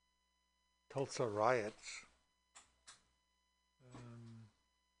Tulsa riots.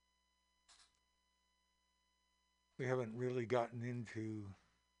 We haven't really gotten into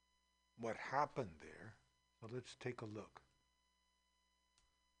what happened there, so let's take a look.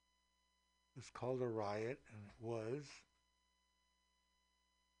 It's called a riot, and it was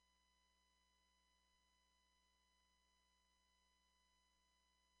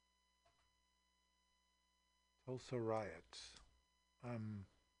Tulsa riots.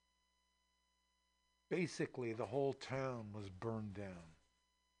 Basically, the whole town was burned down.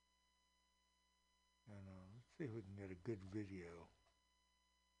 And let's see if we can get a good video.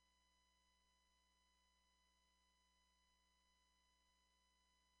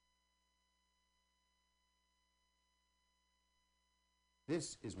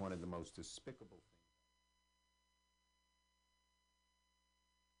 This is one of the most despicable things.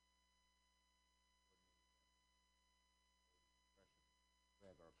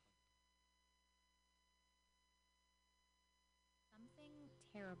 Something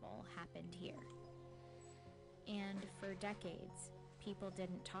terrible happened here. And for decades, people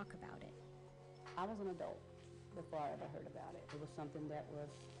didn't talk about it. I was an adult before I ever heard about it. It was something that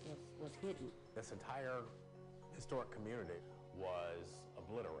was hidden. This entire historic community was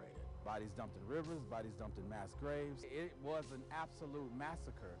obliterated. Bodies dumped in rivers, bodies dumped in mass graves. It was an absolute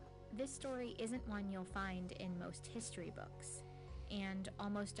massacre. This story isn't one you'll find in most history books. And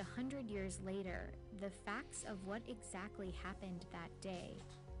almost 100 years later, the facts of what exactly happened that day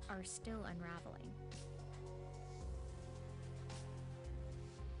are still unraveling.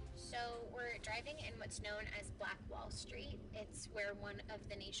 So we're driving in what's known as Black Wall Street. It's where one of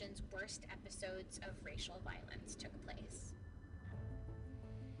the nation's worst episodes of racial violence took place.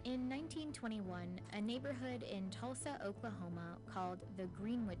 In 1921, a neighborhood in Tulsa, Oklahoma called the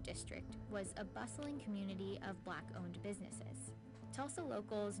Greenwood District was a bustling community of Black-owned businesses. Tulsa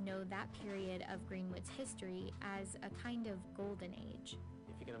locals know that period of Greenwood's history as a kind of golden age.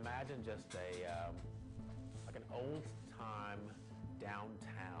 If you can imagine just like an old-time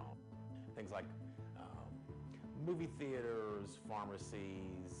downtown, things like movie theaters,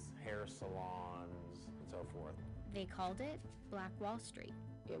 pharmacies, hair salons, and so forth. They called it Black Wall Street.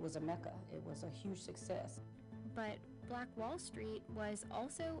 It was a mecca. It was a huge success. But Black Wall Street was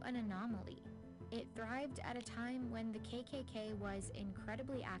also an anomaly. It thrived at a time when the KKK was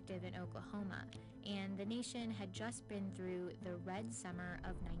incredibly active in Oklahoma, and the nation had just been through the Red Summer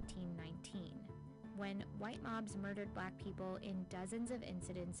of 1919, when white mobs murdered black people in dozens of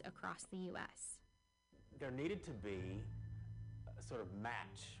incidents across the U.S. There needed to be a sort of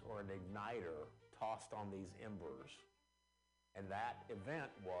match or an igniter tossed on these embers. And that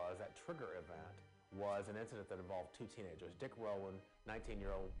trigger event, was an incident that involved two teenagers. Dick Rowland,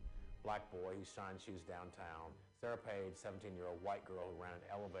 19-year-old black boy who shined shoes downtown. Sarah Page, 17-year-old white girl who ran an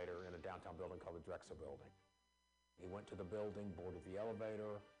elevator in a downtown building called the Drexel Building. He went to the building, boarded the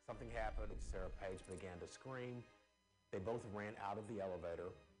elevator. Something happened. Sarah Page began to scream. They both ran out of the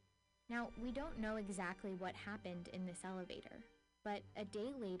elevator. Now, we don't know exactly what happened in this elevator, but a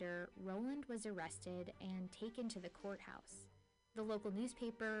day later, Rowland was arrested and taken to the courthouse. The local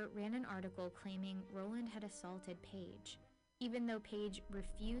newspaper ran an article claiming Rowland had assaulted Page. Even though Page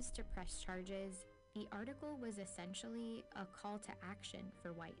refused to press charges, the article was essentially a call to action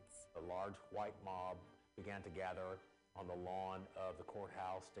for whites. A large white mob began to gather on the lawn of the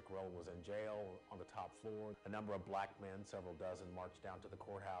courthouse. Dick Rowland was in jail on the top floor. A number of black men, several dozen, marched down to the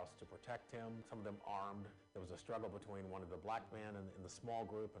courthouse to protect him, some of them armed. There was a struggle between one of the black men in the small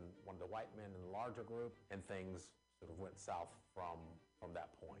group and one of the white men in the larger group, and things sort of went south from that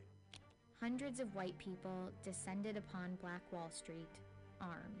point. Hundreds of white people descended upon Black Wall Street,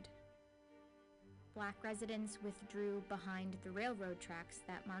 armed. Black residents withdrew behind the railroad tracks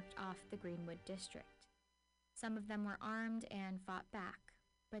that marked off the Greenwood District. Some of them were armed and fought back,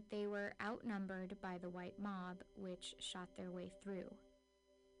 but they were outnumbered by the white mob, which shot their way through.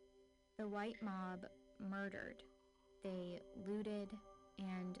 The white mob murdered, they looted,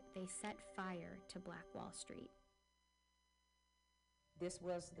 and they set fire to Black Wall Street. This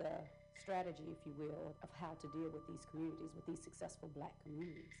was the strategy, if you will, of how to deal with these communities, with these successful black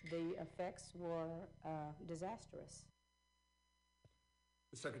communities. The effects were disastrous.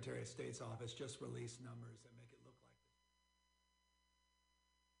 The Secretary of State's office just released numbers that make it look like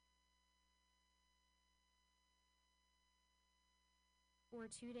For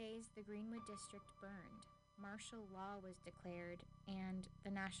 2 days, the Greenwood district burned. Martial law was declared, and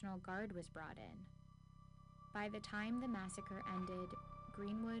the National Guard was brought in. By the time the massacre ended,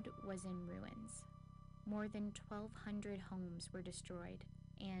 Greenwood was in ruins. More than 1,200 homes were destroyed,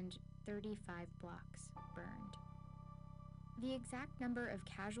 and 35 blocks burned. The exact number of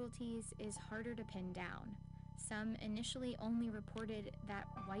casualties is harder to pin down. Some initially only reported that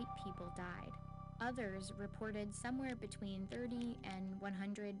white people died. Others reported somewhere between 30 and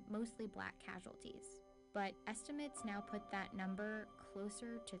 100 mostly black casualties. But estimates now put that number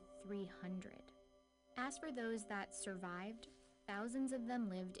closer to 300. As for those that survived, thousands of them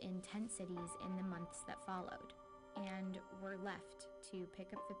lived in tent cities in the months that followed, and were left to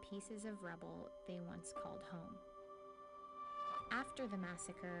pick up the pieces of rubble they once called home. After the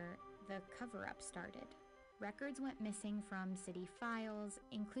massacre, the cover-up started. Records went missing from city files,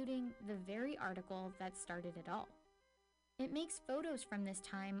 including the very article that started it all. It makes photos from this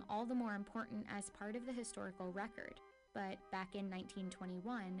time all the more important as part of the historical record, but back in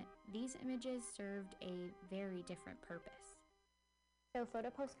 1921, these images served a very different purpose. So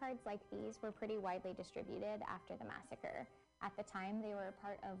photo postcards like these were pretty widely distributed after the massacre. At the time, they were a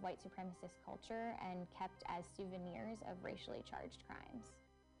part of white supremacist culture and kept as souvenirs of racially charged crimes.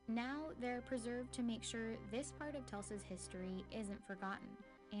 Now they're preserved to make sure this part of Tulsa's history isn't forgotten,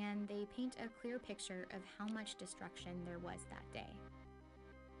 and they paint a clear picture of how much destruction there was that day.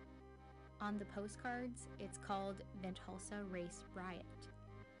 On the postcards, it's called the Tulsa Race Riot,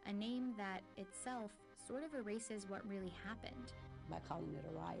 a name that itself sort of erases what really happened. By calling it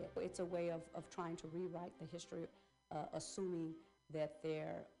a riot, it's a way of trying to rewrite the history, assuming that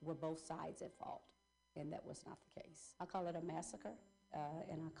there were both sides at fault, and that was not the case. I call it a massacre,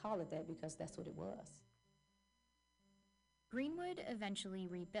 and I call it that because that's what it was. Greenwood eventually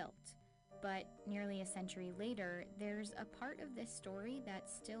rebuilt, but nearly a century later, there's a part of this story that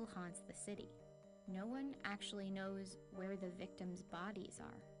still haunts the city. No one actually knows where the victims' bodies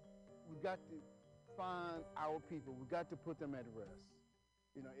are. We've got to find our people. We've got to put them at rest.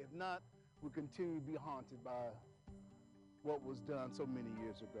 You know, if not, we'll continue to be haunted by what was done so many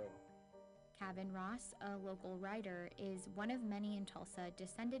years ago. Kevin Ross, a local writer, is one of many in Tulsa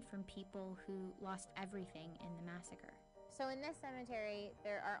descended from people who lost everything in the massacre. So in this cemetery,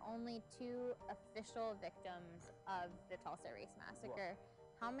 there are only 2 official victims of the Tulsa Race Massacre.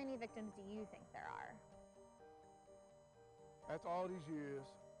 Right. How many victims do you think there are? After all these years,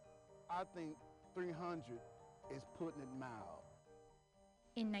 I think 300 is putting it mild.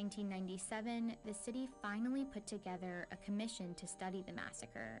 In 1997, the city finally put together a commission to study the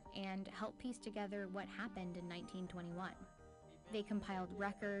massacre and help piece together what happened in 1921. They compiled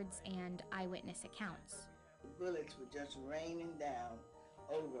records and eyewitness accounts. Bullets were just raining down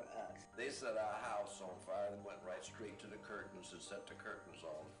over us. They set our house on fire and went right straight to the curtains and set the curtains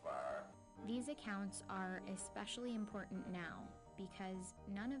on fire. These accounts are especially important now because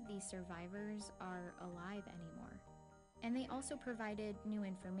none of these survivors are alive anymore. And they also provided new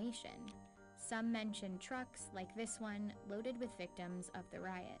information. Some mentioned trucks, like this one, loaded with victims of the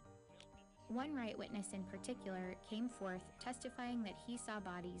riot. One riot witness in particular came forth testifying that he saw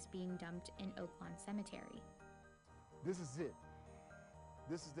bodies being dumped in Oaklawn Cemetery. This is it.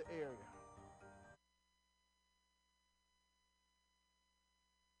 This is the area.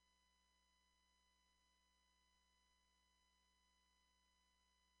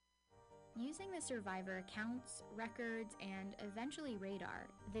 Using the survivor accounts, records, and eventually radar,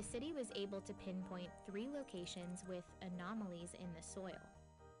 the city was able to pinpoint 3 locations with anomalies in the soil.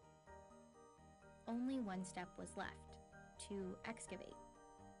 Only one step was left, to excavate.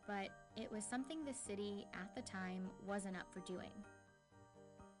 But it was something the city at the time wasn't up for doing.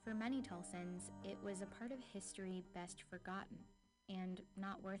 For many Tulsans, it was a part of history best forgotten and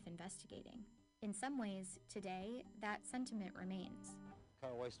not worth investigating. In some ways, today, that sentiment remains.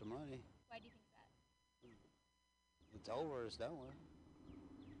 Kind of waste of money. Why do you think that? It's over, it's done with.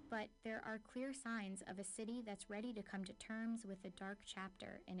 But there are clear signs of a city that's ready to come to terms with a dark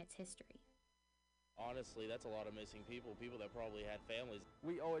chapter in its history. Honestly, that's a lot of missing people that probably had families.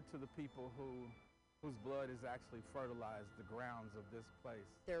 We owe it to the people whose blood has actually fertilized the grounds of this place.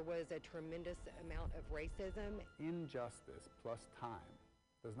 There was a tremendous amount of racism. Injustice plus time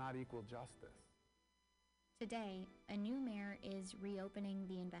does not equal justice. Today, a new mayor is reopening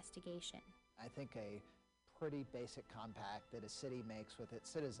the investigation. I think a pretty basic compact that a city makes with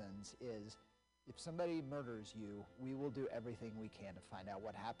its citizens is, if somebody murders you, we will do everything we can to find out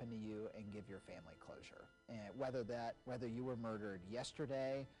what happened to you and give your family closure. And whether you were murdered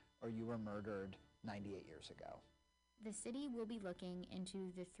yesterday or you were murdered 98 years ago. The city will be looking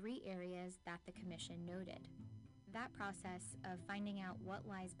into the 3 areas that the commission noted: That process of finding out what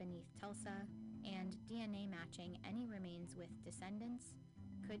lies beneath Tulsa and DNA matching any remains with descendants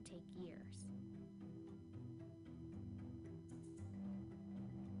could take years.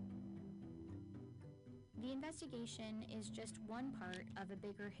 The investigation is just one part of a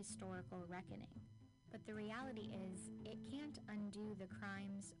bigger historical reckoning, but the reality is it can't undo the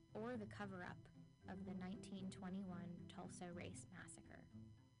crimes or the cover-up of the 1921 Tulsa Race Massacre.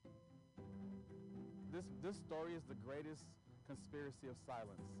 This story is the greatest conspiracy of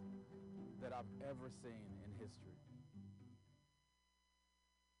silence that I've ever seen in history.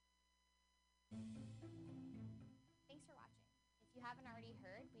 Thanks for watching. If you haven't already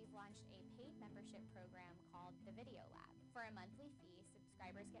heard, we've launched a paid membership program called the Video Lab. For a monthly fee,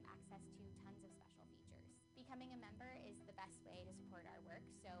 subscribers get access to tons of special features. Becoming a member is the best way to support our work,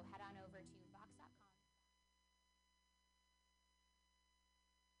 so head on over to vox.com.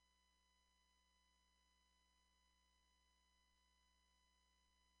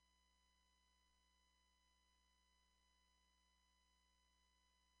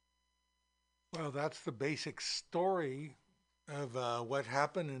 Well, that's the basic story of what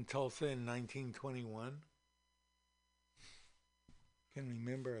happened in Tulsa in 1921. I can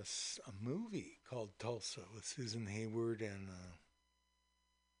remember a movie called Tulsa with Susan Hayward and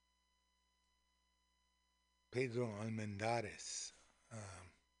Pedro Almendares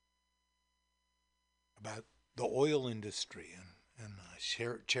about the oil industry and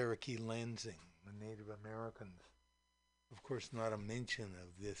Cherokee Lansing, the Native Americans. Of course, not a mention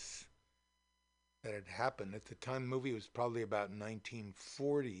of this that had happened. At the time, the movie was probably about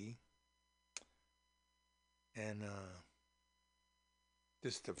 1940, and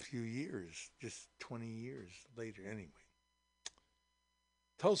just a few years, just 20 years later, anyway.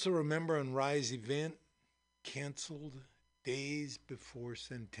 Tulsa Remember and Rise event canceled days before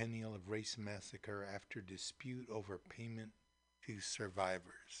centennial of race massacre after dispute over payment to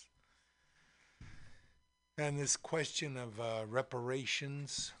survivors. And this question of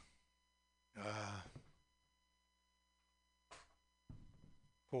reparations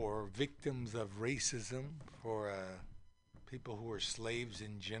for victims of racism, for people who were slaves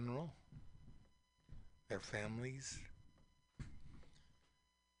in general, their families.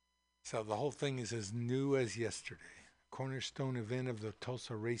 So the whole thing is as new as yesterday. Cornerstone event of the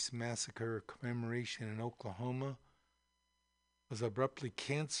Tulsa Race Massacre commemoration in Oklahoma was abruptly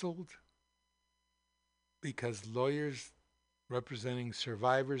canceled because lawyers representing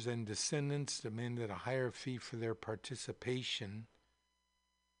survivors and descendants demanded a higher fee for their participation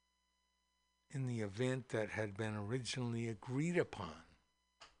in the event that had been originally agreed upon.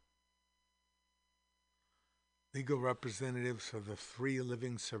 Legal representatives of the 3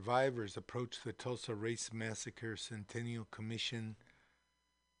 living survivors approached the Tulsa Race Massacre Centennial Commission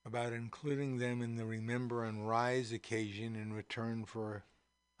about including them in the Remember and Rise occasion in return for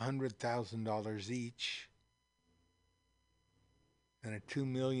 $100,000 each and a $2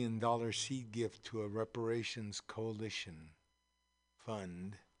 million seed gift to a reparations coalition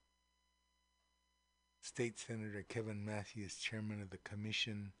fund. State Senator Kevin Matthews, chairman of the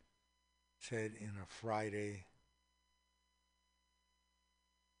commission, said in a Friday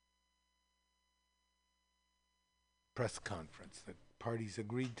press conference that parties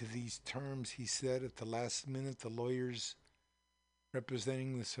agreed to these terms. He said at the last minute the lawyers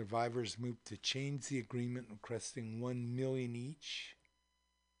representing the survivors moved to change the agreement, requesting $1 million each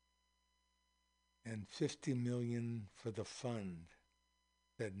and $50 million for the fund,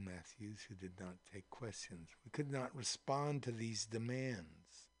 said Matthews, who did not take questions. We could not respond to these demands.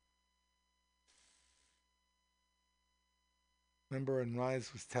 Remember and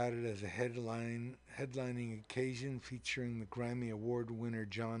Rise was touted as a headlining occasion featuring the Grammy Award winner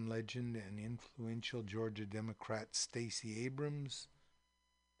John Legend and influential Georgia Democrat Stacey Abrams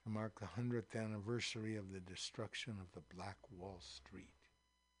to mark the 100th anniversary of the destruction of the Black Wall Street.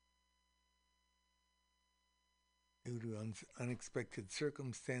 Due to unexpected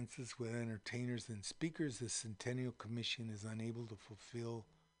circumstances with entertainers and speakers, the Centennial Commission is unable to fulfill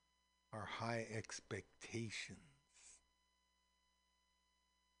our high expectations.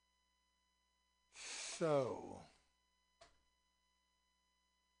 So,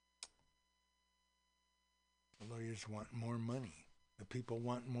 the lawyers want more money. The people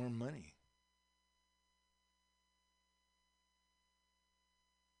want more money.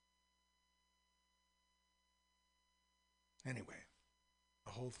 Anyway,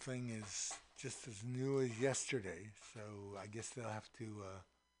 the whole thing is just as new as yesterday, so I guess they'll have to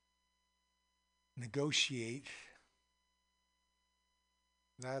negotiate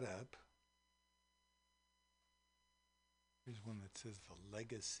that up. Here's one that says the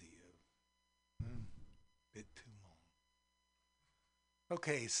legacy of, a bit too long.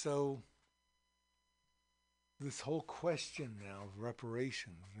 Okay, so this whole question now of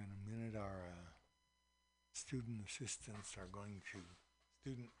reparations, in a minute our student assistants are going to,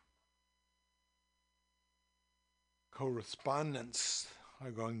 student correspondents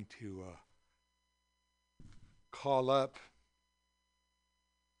are going to call up,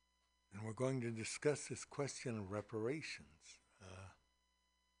 and we're going to discuss this question of reparations.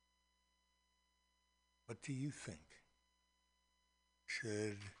 What do you think?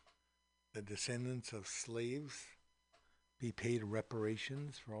 Should the descendants of slaves be paid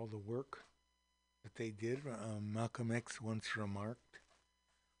reparations for all the work that they did? Malcolm X once remarked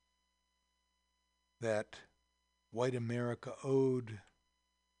that white America owed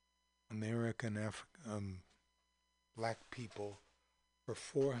American black people for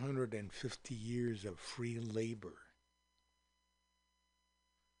 450 years of free labor.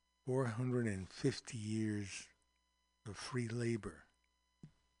 450 years of free labor.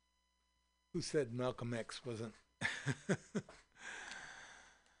 Who said Malcolm X wasn't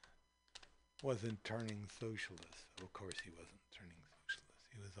wasn't turning socialist? Of course he wasn't turning socialist.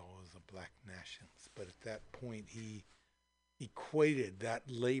 He was always a black nationalist. But at that point he equated that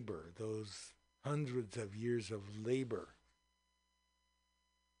labor, those hundreds of years of labor,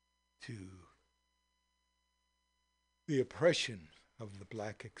 to the oppression of the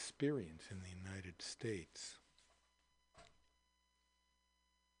black experience in the United States.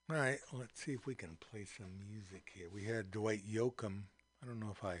 All right, let's see if we can play some music here. We had Dwight Yoakam. I don't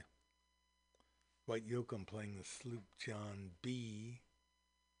know if Dwight Yoakam playing the Sloop John B.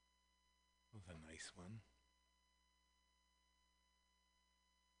 That was a nice one.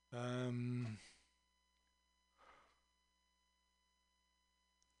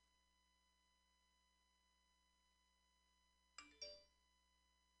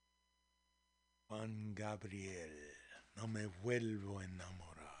 Juan Gabriel, no me vuelvo a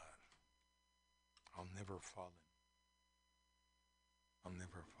enamorar. I'll never fall in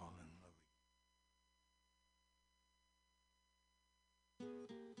love.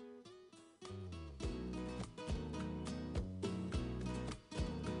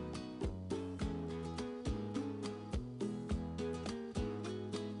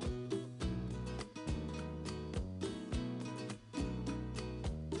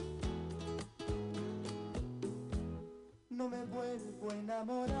 No me vuelvo a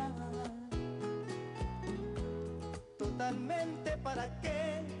enamorar. Totalmente para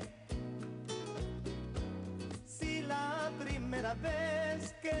qué, si la primera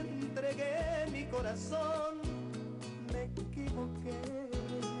vez que entregué mi corazón me equivoqué.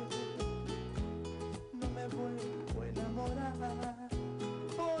 No me vuelvo a enamorar,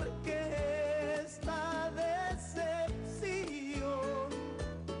 porque esta decepción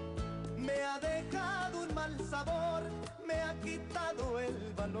me ha dejado un mal sabor, me ha quitado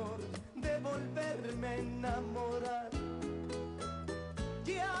el valor de volverme a enamorar.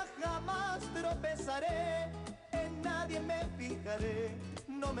 Ya jamás tropezaré, en nadie me fijaré,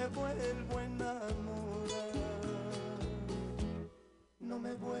 no me vuelvo a enamorar. No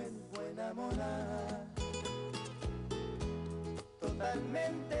me vuelvo a enamorar.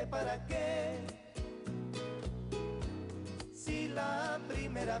 Totalmente para qué, si la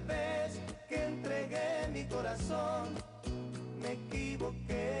primera vez que entregué mi corazón me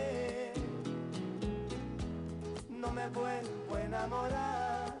equivoqué. No me vuelvo a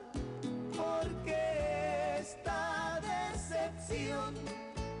enamorar, porque esta decepción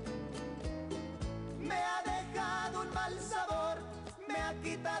me ha dejado un mal sabor, me ha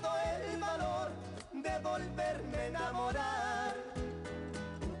quitado el valor de volverme a enamorar.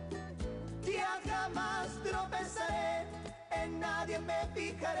 Ya jamás tropezaré, en nadie me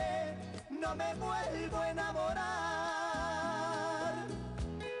fijaré, no me vuelvo a enamorar.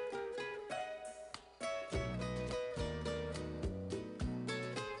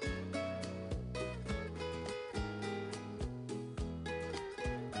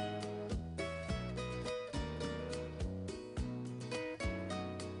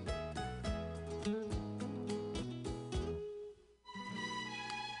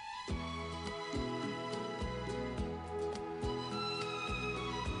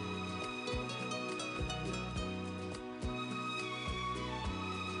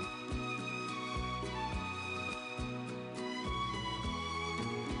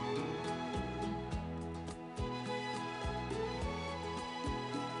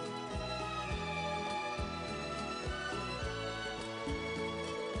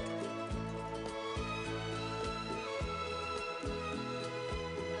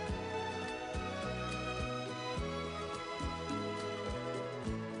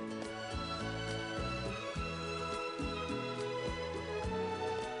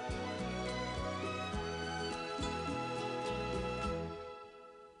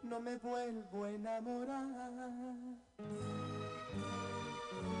 me vuelvo a enamorar.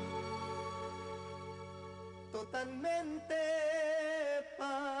 Totalmente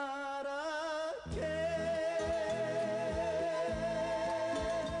para qué.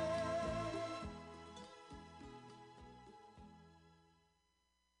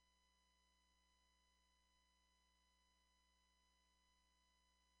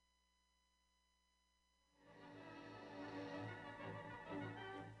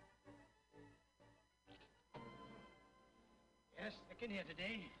 Yes, thick in here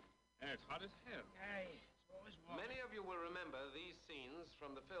today. Yeah, it's hot as hell. Aye, it's always warm. Many of you will remember these scenes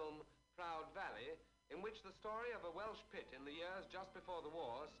from the film Proud Valley, in which the story of a Welsh pit in the years just before the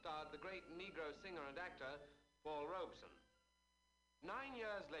war starred the great Negro singer and actor Paul Robeson. 9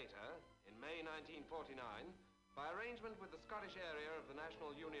 years later, in May 1949, by arrangement with the Scottish area of the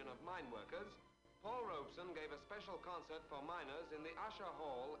National Union of Mine Workers, Paul Robeson gave a special concert for miners in the Usher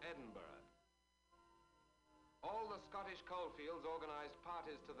Hall, Edinburgh. All the Scottish coalfields organized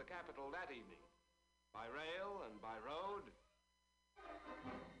parties to the capital that evening, by rail and by road.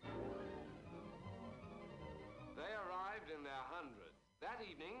 They arrived in their hundreds. That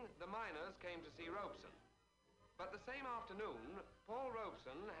evening, the miners came to see Robeson. But the same afternoon, Paul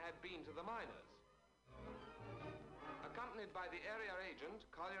Robeson had been to the miners. Accompanied by the area agent,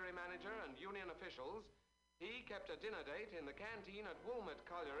 colliery manager, and union officials, he kept a dinner date in the canteen at Woolmet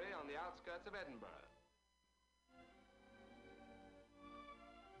Colliery on the outskirts of Edinburgh.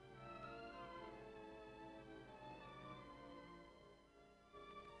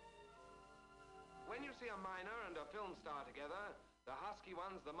 When you see a miner and a film star together, the husky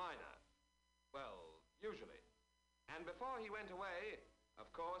one's the miner. Well, usually. And before he went away, of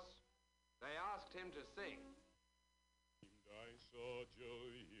course, they asked him to sing. I saw Joe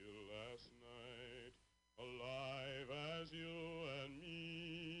here last night, alive as you and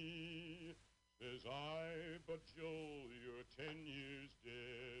me. Says I, but Joe, you're 10 years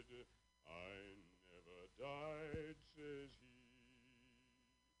dead. I never died, says he.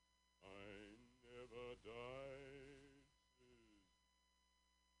 I never died, says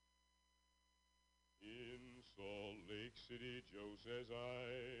he. In Salt Lake City, Joe, says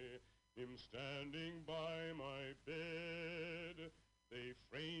I, him standing by my bed. They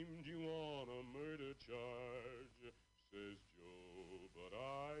framed you on a murder charge, says Joe, but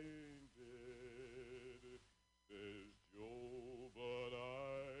I ain't dead. Says Joe, but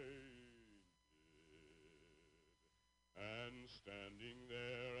I ain't dead. And standing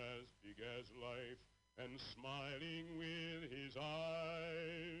there as big as life and smiling with his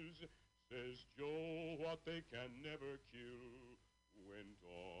eyes, says Joe, what they can never kill went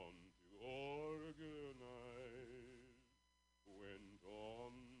on to organize, went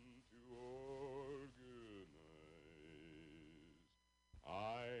on to organize.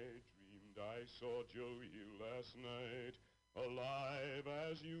 I dreamed I saw Joe here last night, alive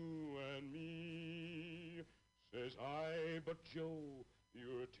as you and me. Says I, but Joe,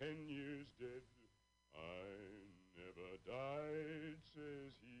 you're 10 years dead. I never died,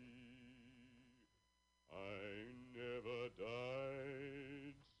 says he. I never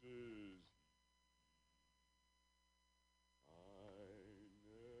died, says he. I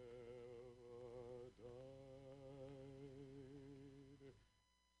never died,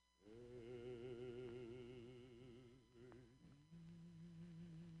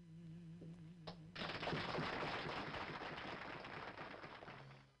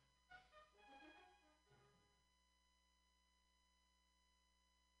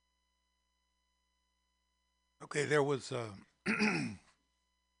 Okay, there was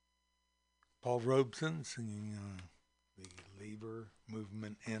Paul Robeson singing the labor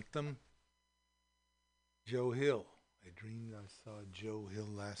movement anthem. Joe Hill. I dreamed I saw Joe Hill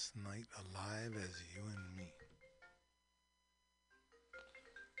last night, alive as you and me.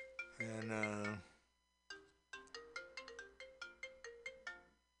 And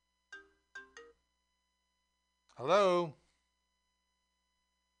hello?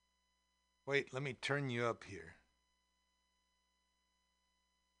 Wait, let me turn you up here.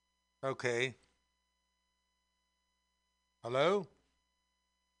 Okay. Hello?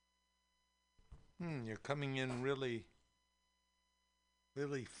 You're coming in really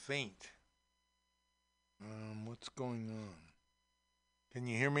faint. What's going on? Can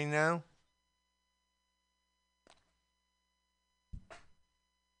you hear me now?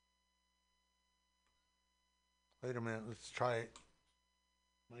 Wait a minute, let's try it.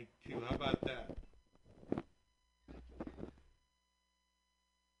 Mic 2, how about that?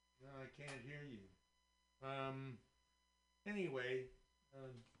 No, I can't hear you. Anyway,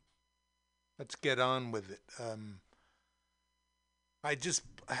 let's get on with it. I just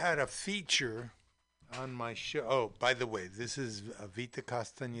had a feature on my show. Oh, by the way, this is Vita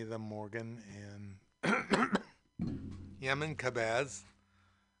Castañeda Morgan and Yemen Kabaz,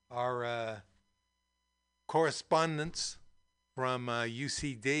 our correspondents from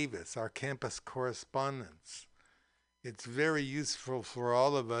UC Davis, our campus correspondents. It's very useful for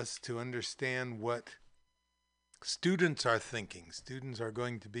all of us to understand what students are thinking. Students are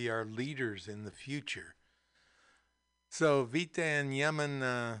going to be our leaders in the future. So Vita and Yemen,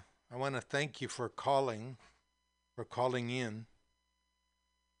 I want to thank you for calling in.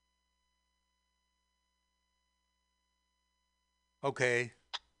 Okay,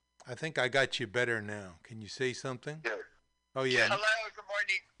 I think I got you better now. Can you say something? Good. Oh yeah. Hello, good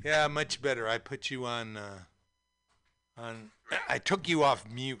morning. Yeah, much better. I put you on. I took you off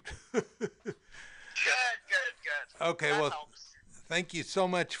mute. Good. Okay, that well, helps. Thank you so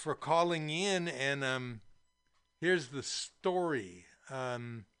much for calling in. And here's the story.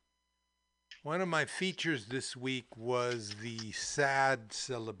 One of my features this week was the sad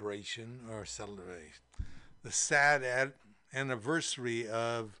celebration, the sad anniversary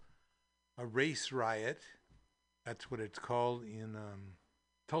of a race riot. That's what it's called in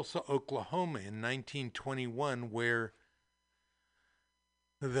Tulsa, Oklahoma in 1921, where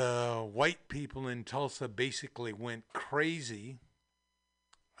the white people in Tulsa basically went crazy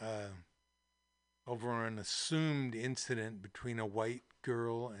over an assumed incident between a white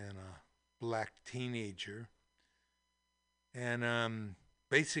girl and a black teenager, and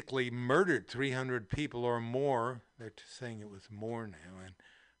basically murdered 300 people or more. They're saying it was more now, and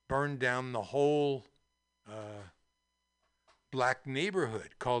burned down the whole black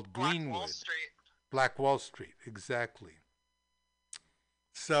neighborhood called Greenwood. Black Wall Street. Black Wall Street, exactly.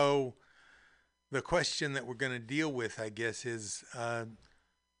 So the question that we're going to deal with, I guess, is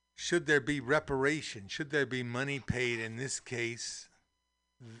should there be reparation? Should there be money paid? In this case,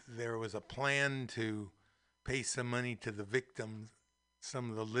 there was a plan to pay some money to the victims, some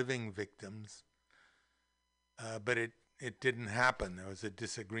of the living victims, but it didn't happen. There was a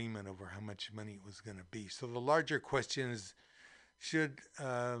disagreement over how much money it was going to be. So the larger question is, should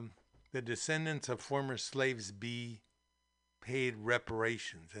the descendants of former slaves be paid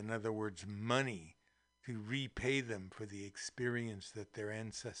reparations? In other words, money to repay them for the experience that their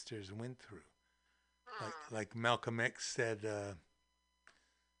ancestors went through. Like Malcolm X said, the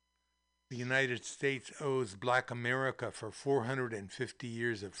United States owes Black America for 450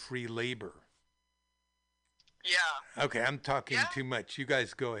 years of free labor. Yeah. Okay, I'm talking too much. You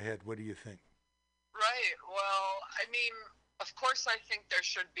guys go ahead. What do you think? Right. Well, I mean, of course I think there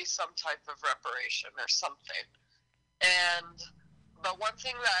should be some type of reparation or something. But one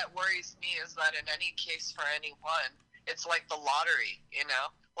thing that worries me is that in any case for anyone, it's like the lottery, you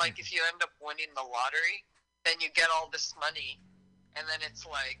know? Like if you end up winning the lottery, then you get all this money, and then it's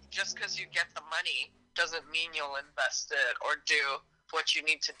like, just because you get the money doesn't mean you'll invest it or do what you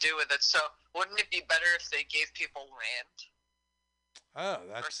need to do with it. So wouldn't it be better if they gave people land? Oh,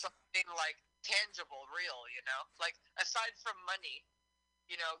 Or something like tangible, real, you know? Like aside from money,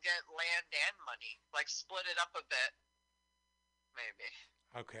 you know, get land and money. Like split it up a bit. Maybe.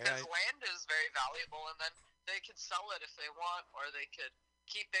 Okay. Because land is very valuable, and then they could sell it if they want, or they could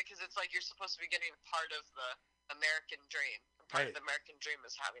keep it, because it's like you're supposed to be getting part of the American dream. Part of the American dream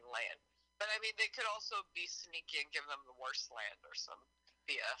is having land. But I mean, they could also be sneaky and give them the worst land or some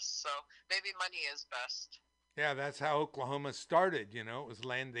BS. So maybe money is best. Yeah, that's how Oklahoma started, you know. It was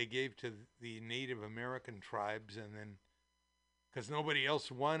land they gave to the Native American tribes, and then, because nobody else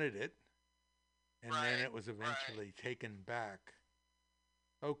wanted it, and then it was eventually taken back.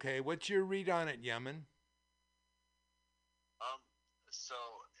 Okay, what's your read on it, Yemen? So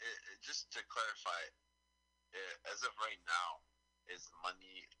just to clarify, as of right now, is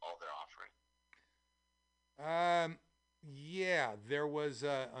money all they're offering? Yeah, there was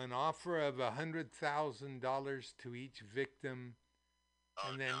an offer of $100,000 to each victim.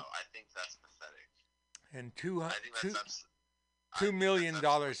 Oh, and then, no, I think that's pathetic. And $2 million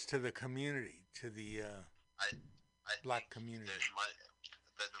to the community, to the black community.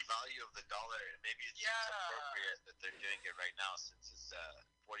 The value of the dollar, maybe it's appropriate that they're doing it right now since it's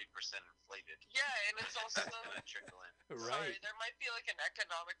 40% inflated. Yeah, and it's also trickle in. Right. Sorry, there might be like an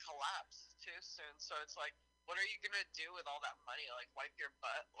economic collapse too soon. So it's like, what are you gonna do with all that money? Like wipe your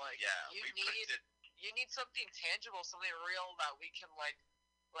butt? Like you need something tangible, something real that we can like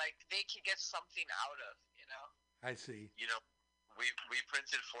they can get something out of. You know. I see. You know, we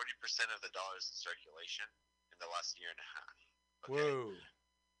printed 40% of the dollars in circulation in the last year and a half. Okay? Whoa.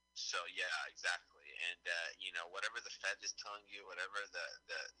 So yeah, exactly, and you know, whatever the Fed is telling you, whatever the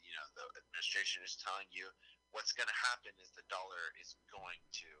administration is telling you, what's going to happen is the dollar is going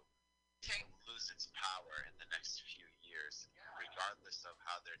to lose its power in the next few years, regardless of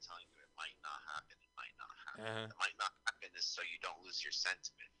how they're telling you it might not happen. It might not happen. It might not happen is so you don't lose your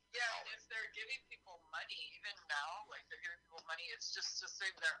sentiment. Yeah, and if they're giving people money, even now, like they're giving people money, it's just to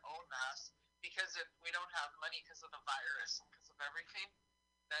save their own ass. Because if we don't have money because of the virus and because of everything,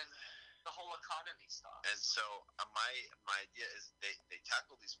 then the whole economy stops. And so my idea is they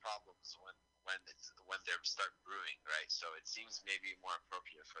tackle these problems when they start brewing, right? So it seems maybe more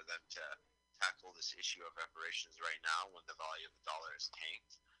appropriate for them to tackle this issue of reparations right now when the value of the dollar is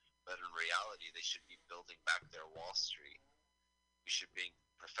tanked. But in reality, they should be building back their Wall Street. We should be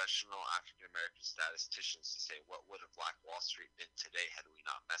professional African-American statisticians to say, what would have Black Wall Street been today had we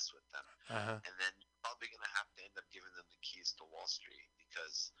not messed with them? And then you're probably going to have to end up giving them the keys to Wall Street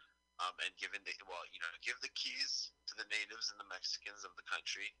because, and give the keys to the natives and the Mexicans of the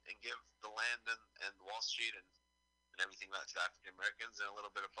country and give the land and Wall Street and everything that to the African-Americans and a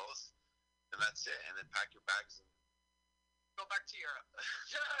little bit of both. And that's it. And then pack your bags and go back to Europe.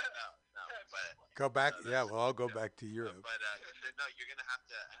 Go back? Yeah, well, I'll go back to Europe. But no, you're gonna have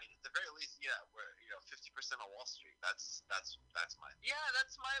to. I mean, at the very least, we're 50% of Wall Street. That's my. Yeah,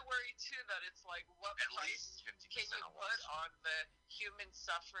 that's my worry too. That it's like, what at price least 50% can you of Wall put Street. on the human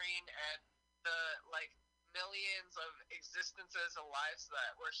suffering and the millions of existences and lives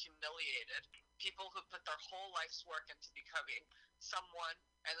that were humiliated? People who put their whole life's work into becoming someone,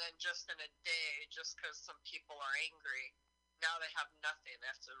 and then just in a day, just because some people are angry. Now they have nothing. They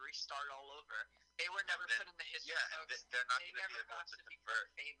have to restart all over. They were never put in the history books. They're not going to never be able got to become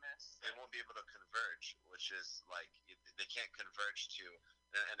famous. They won't be able to converge, which is like they can't converge to.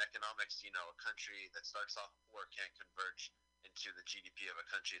 In economics, a country that starts off poor can't converge into the GDP of a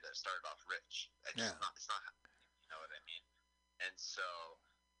country that started off rich. It's not. You know what I mean? And so,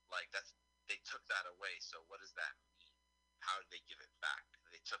 they took that away. So what does that mean? How did they give it back?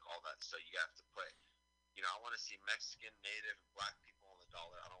 They took all that. So you have to put. I want to see Mexican, Native, and Black people on the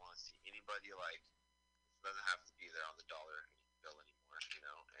dollar. I don't want to see anybody it doesn't have to be there on the dollar bill anymore,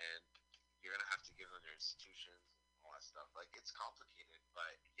 and you're going to have to give them their institutions and all that stuff. It's complicated,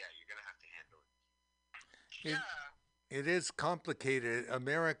 but yeah, you're going to have to handle it. It is complicated.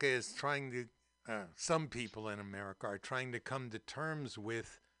 America is trying to, some people in America are trying to come to terms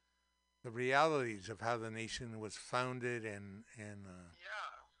with the realities of how the nation was founded and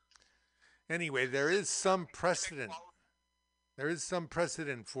anyway, there is some precedent. There is some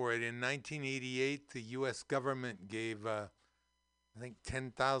precedent for it. In 1988, the U.S. government gave, I think,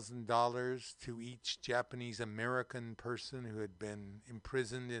 $10,000 to each Japanese American person who had been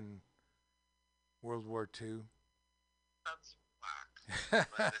imprisoned in World War II. That's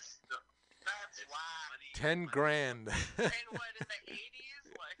whack. That's whack. 10 grand. And what, in the 80s?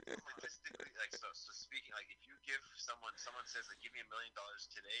 Statistically, so speaking, if you give someone says, give me $1 million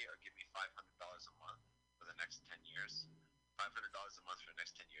today or give me $500 a month for the next 10 years, $500 a month for the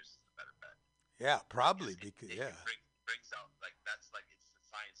next 10 years is the better bet. Yeah, probably. It brings out, it's a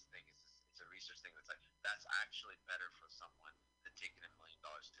science thing, it's a research thing that's actually better for someone than taking $1 million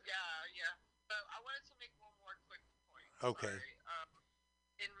today. Yeah. But I wanted to make one more quick point. Okay. Sorry.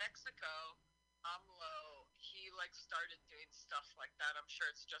 In Mexico, AMLO, he started doing stuff like that. I'm sure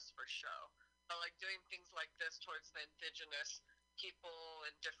it's just for show. But doing things like this towards the indigenous people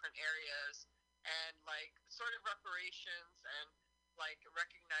in different areas and sort of reparations and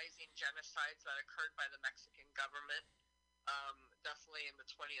recognizing genocides that occurred by the Mexican government, definitely in the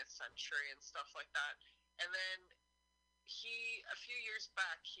 20th century and stuff like that. And then a few years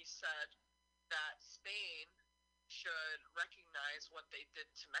back, he said that Spain should recognize what they did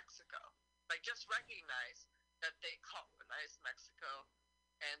to Mexico. Just recognize that they colonized Mexico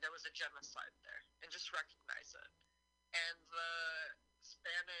and there was a genocide there, and just recognize it. And the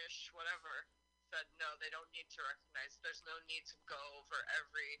Spanish whatever said, no, they don't need to recognize. There's no need to go over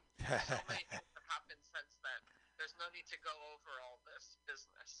so many things have happened since then. There's no need to go over all this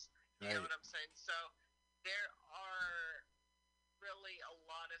business. You know what I'm saying? So there are really a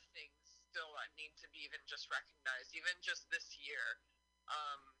lot of things still that need to be even just recognized. Even just this year,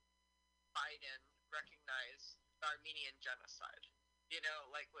 Biden recognized the Armenian genocide,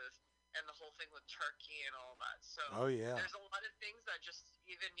 and the whole thing with Turkey and all that. So there's a lot of things that just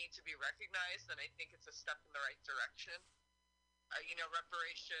even need to be recognized, and I think it's a step in the right direction.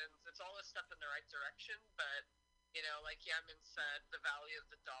 Reparations, it's all a step in the right direction, but, like Yemen said, the value of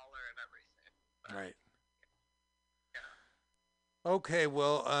the dollar and everything. But, right. Yeah. Okay,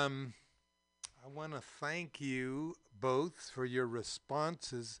 well, I want to thank you both for your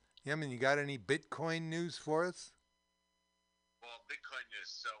responses. Yemen, you got any Bitcoin news for us? Well, Bitcoin news.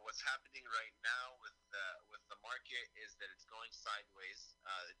 So what's happening right now with the market is that it's going sideways.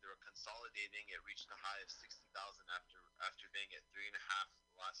 They're consolidating. It reached a high of 60,000 after being at 3.5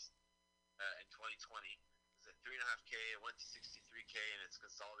 last in 2020. It's at 3.5K. It went to 63K, and it's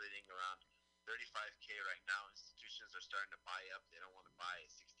consolidating around 35K right now. Institutions are starting to buy up. They don't want to buy at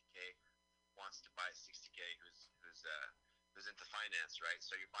 60K. Who wants to buy at 60K? Who's into finance, right?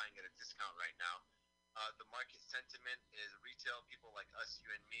 So you're buying at a discount right now. The market sentiment is retail people like us, you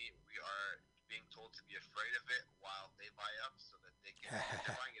and me. We are being told to be afraid of it while they buy up, so that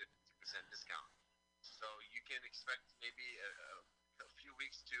they're buying it at 50% discount. So you can expect maybe a few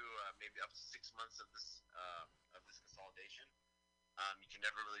weeks to maybe up to 6 months of this consolidation. You can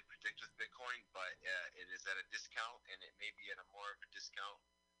never really predict with Bitcoin, but it is at a discount, and it may be at a more of a discount.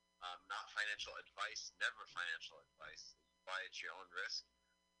 Not financial advice, never financial advice. You buy at your own risk.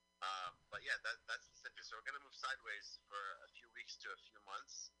 But yeah, that's the center. So we're going to move sideways for a few weeks to a few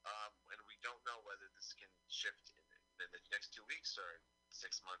months, and we don't know whether this can shift in the next 2 weeks or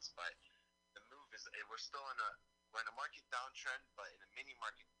 6 months. But the move is we're still we're in a market downtrend, but in a mini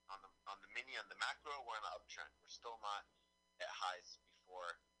market on the macro, we're in an uptrend. We're still not at highs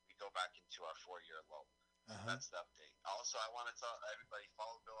before we go back into our 4-year low. So that's the update. Also, I want to tell everybody,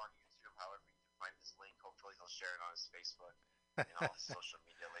 follow Bill on YouTube. However you can find this link, hopefully he'll share it on his Facebook. And all his social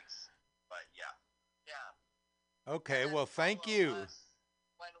media links. But yeah. Okay, well, thank you.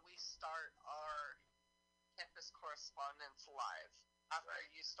 When we start our campus correspondence live, after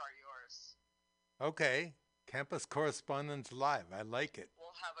you start yours. Okay, campus correspondence live. I like it.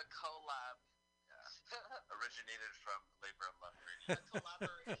 We'll have a collab. Yeah. Originated from Labor and Love Radio.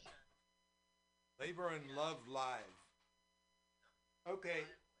 Collaboration. Labor and Love live. Okay.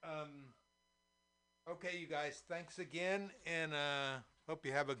 Okay, you guys, thanks again, and hope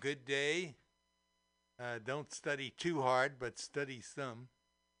you have a good day. Don't study too hard, but study some.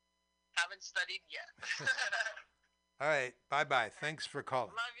 Haven't studied yet. All right, bye-bye. Thanks for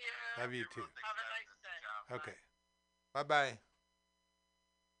calling. Love you. Love you too. Have a nice day. Okay, bye-bye.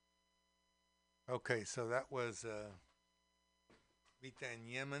 Okay, so that was Vita and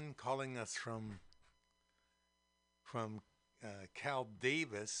Yemen calling us from Cal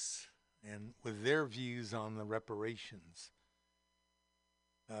Davis, and with their views on the reparations.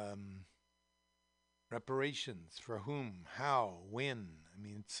 Reparations for whom, how, when? I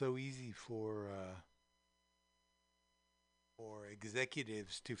mean, it's so easy for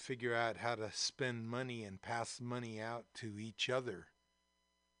executives to figure out how to spend money and pass money out to each other.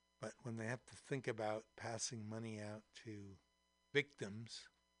 But when they have to think about passing money out to victims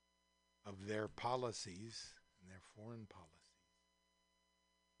of their policies and their foreign policies,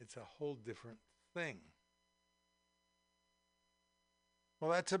 it's a whole different thing.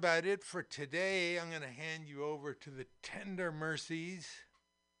 Well, that's about it for today. I'm going to hand you over to the tender mercies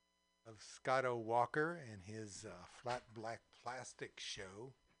of Scotto Walker and his Flat Black Plastic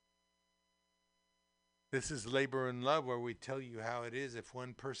show. This is Labor and Love, where we tell you how it is. If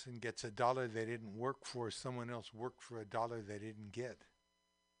one person gets $1 they didn't work for, someone else worked for $1 they didn't get.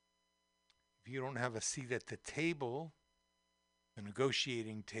 If you don't have a seat at the table, the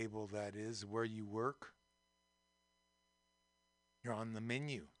negotiating table, that is, where you work, you're on the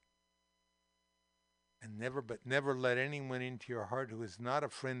menu. And never let anyone into your heart who is not a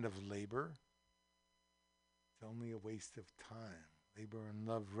friend of labor. It's only a waste of time. Labor and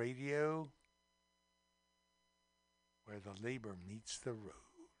Love Radio, where the labor meets the road.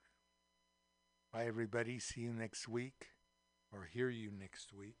 Bye, everybody. See you next week, or hear you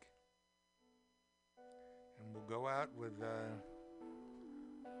next week. And we'll go out with a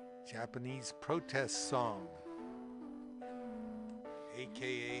Japanese protest song,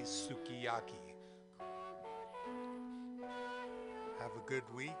 aka Sukiyaki. Have a good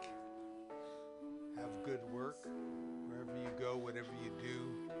week. Have good work. Wherever you go, whatever you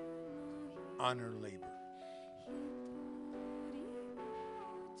do, honor labor.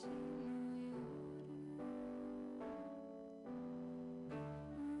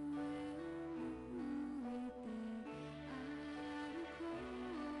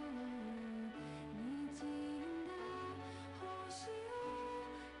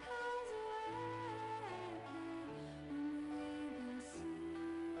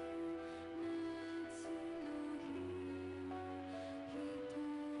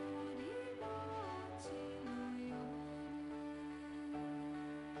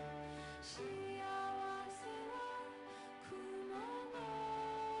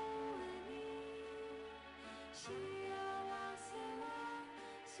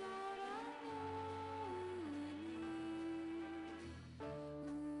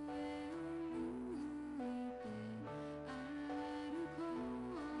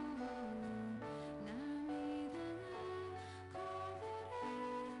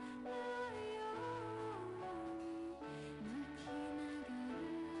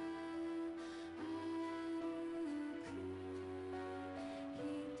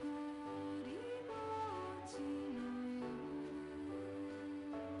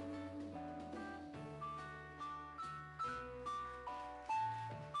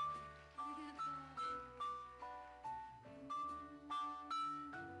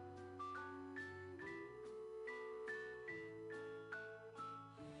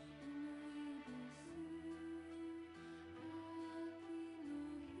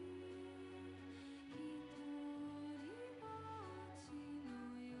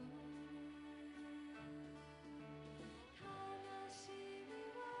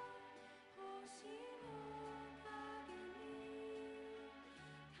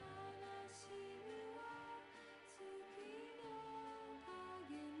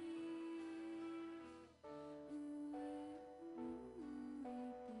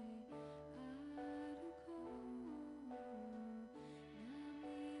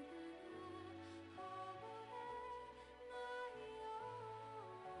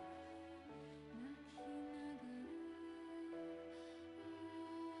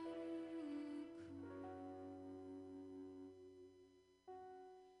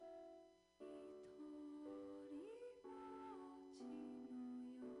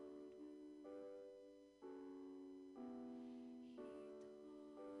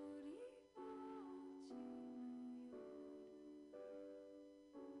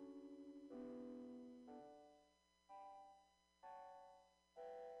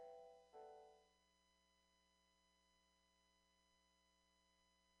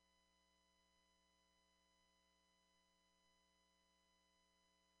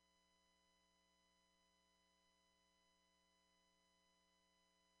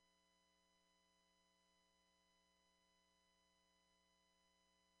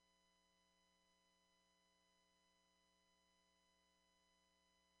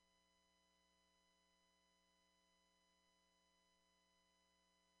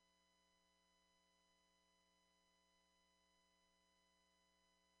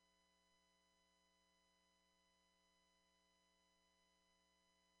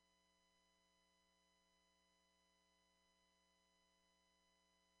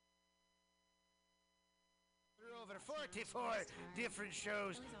 over 44 different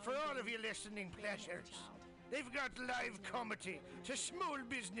shows for all of your listening pleasures. They've got live comedy to small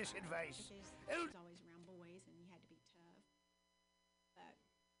business advice. Was always around boys, and you had to be tough. But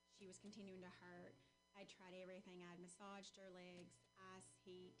she was continuing to hurt. I tried everything. I had massaged her legs, ice,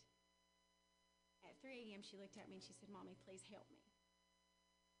 heat. At 3 a.m., she looked at me and she said, "Mommy, please help me."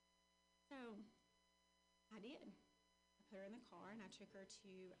 So I did. I put her in the car and I took her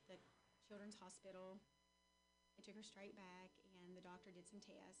to the Children's Hospital. I took her straight back, and the doctor did some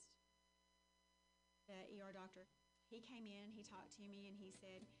tests. The ER doctor, he came in, he talked to me, and he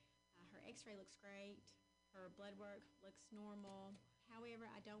said, her x-ray looks great, her blood work looks normal. However,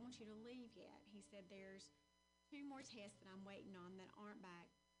 I don't want you to leave yet. He said there's 2 more tests that I'm waiting on that aren't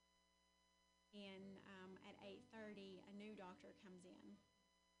back. And at 8:30, a new doctor comes in.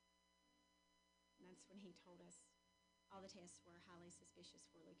 And that's when he told us all the tests were highly suspicious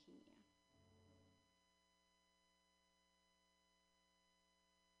for leukemia.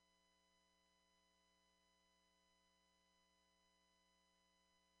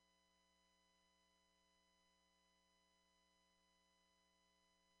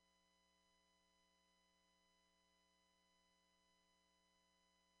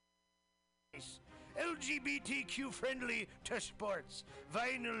 LGBTQ friendly to sports,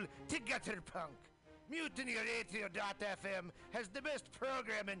 vinyl to gutter punk. MutinyRadio.fm has the best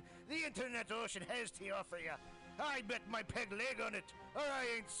programming the internet ocean has to offer you. I bet my peg leg on it, or I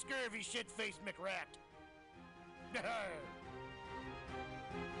ain't scurvy shit-faced McRat.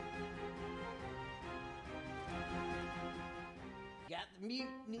 Got the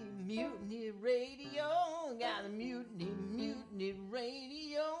mutiny radio. Got the mutiny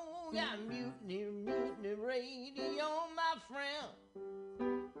radio. Got the mutiny radio, my friend.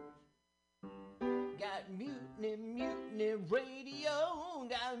 Got mutiny radio.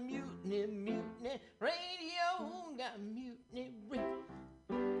 Got mutiny radio. Got mutiny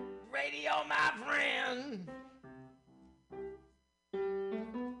radio, my friend.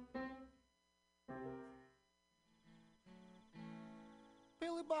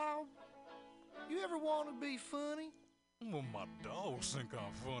 Billy Bob, you ever want to be funny? Well, my dogs think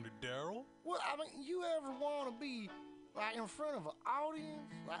I'm funny, Daryl. Well, I mean, you ever want to be, like, in front of an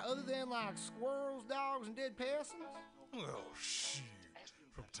audience? Like, other than, like, squirrels, dogs, and dead peasants? Well, shit.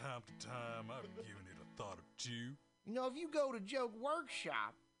 From time to time, I've given it a thought or two. You know, if you go to Joke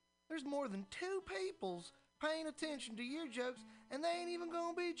Workshop, there's more than 2 peoples paying attention to your jokes, and they ain't even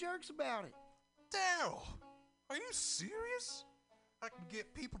gonna be jerks about it. Daryl, are you serious? I can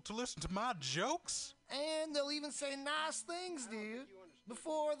get people to listen to my jokes? And they'll even say nice things to you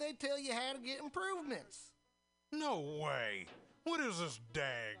before they tell you how to get improvements. No way. What is this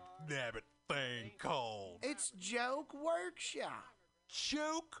dag-nabbit thing called? It's Joke Workshop.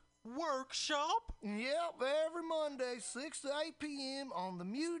 Joke Workshop? Yep, every Monday, 6 to 8 p.m. on the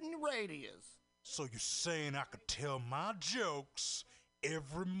Mutiny Radios. So you're saying I could tell my jokes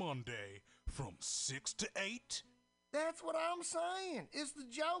every Monday from 6 to 8? That's what I'm saying. It's the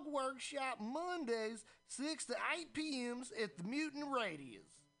Joke Workshop Mondays, 6 to 8 p.m.s at the Mutiny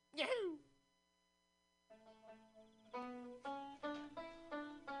Radios. Yahoo! $4.99.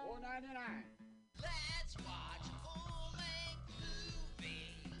 Let's watch a full-length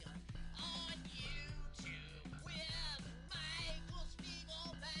movie on YouTube with Michael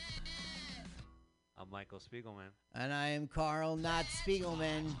Spiegelman. I'm Michael Spiegelman. And I am Carl, not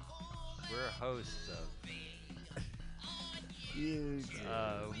Spiegelman. We're hosts of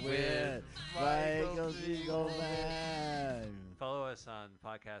YouTube with Michael Spiegelman. Follow us on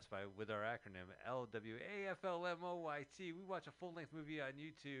podcast with our acronym LWAFLMOYT. We watch a full-length movie on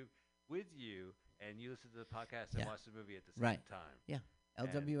YouTube with you, and you listen to the podcast and watch the movie at the same time. Yeah.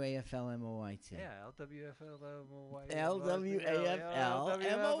 LWAFLMOYT. Yeah, LWAFLMOYT.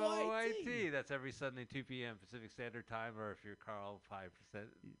 LWAFLMOYT. That's every Sunday, 2 p.m. Pacific Standard Time, or if you're Carl, 5%.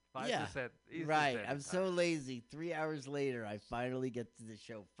 Yeah, Eastern right. Standard I'm so lazy. 3 hours later, I finally get to the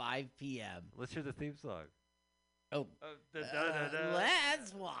show, 5 p.m. Let's hear the theme song. Oh.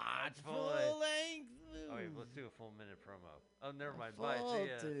 Let's watch full-length movie. Oh, wait, let's do a full minute promo. Oh, never mind. Bye. See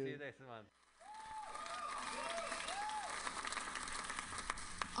ya. See you next month.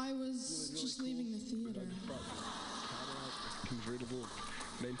 I was just leaving the theater. Convertible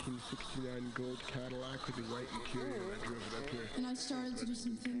 1969 gold Cadillac with the white interior. I drove it up here. And I started to do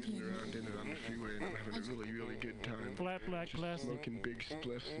some thinking. Around in it on the freeway, and I'm having a really, really good time. Flat black classic. Smoking big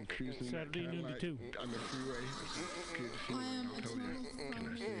spliffs and cruising Saturday noon to 2 on the freeway. It's good feeling. I am a I'll tell you. total Can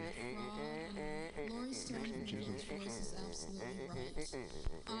I say? Laurie Stone's voice is absolutely right.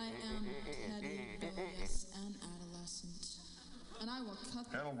 I am petty, rebellious, and adolescent. And I will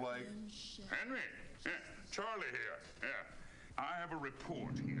cut the Hello, Blake. shit. Henry! Charlie here. Yeah. I have a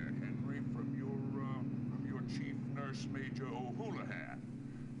report here, Henry, from your chief nurse, Major O'Houlihan.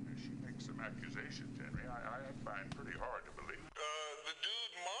 She makes some accusations, Henry, I find pretty hard to believe. The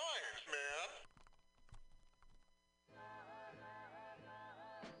dude minds, man.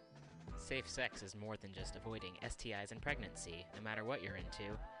 Safe sex is more than just avoiding STIs and pregnancy. No matter what you're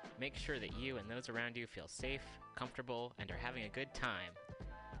into, make sure that you and those around you feel safe, comfortable, and are having a good time.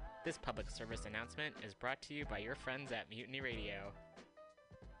 This public service announcement is brought to you by your friends at Mutiny Radio.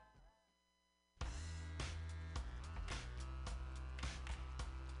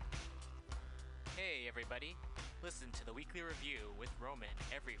 Hey everybody, listen to the Weekly Review with Roman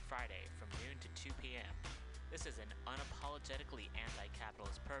every Friday from noon to 2 p.m. This is an unapologetically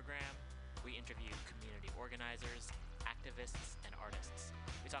anti-capitalist program. We interview community organizers, activists, and artists.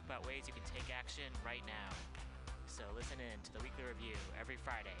 We talk about ways you can take action right now. So listen in to the Weekly Review every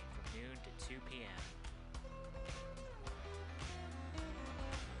Friday from noon to 2 p.m.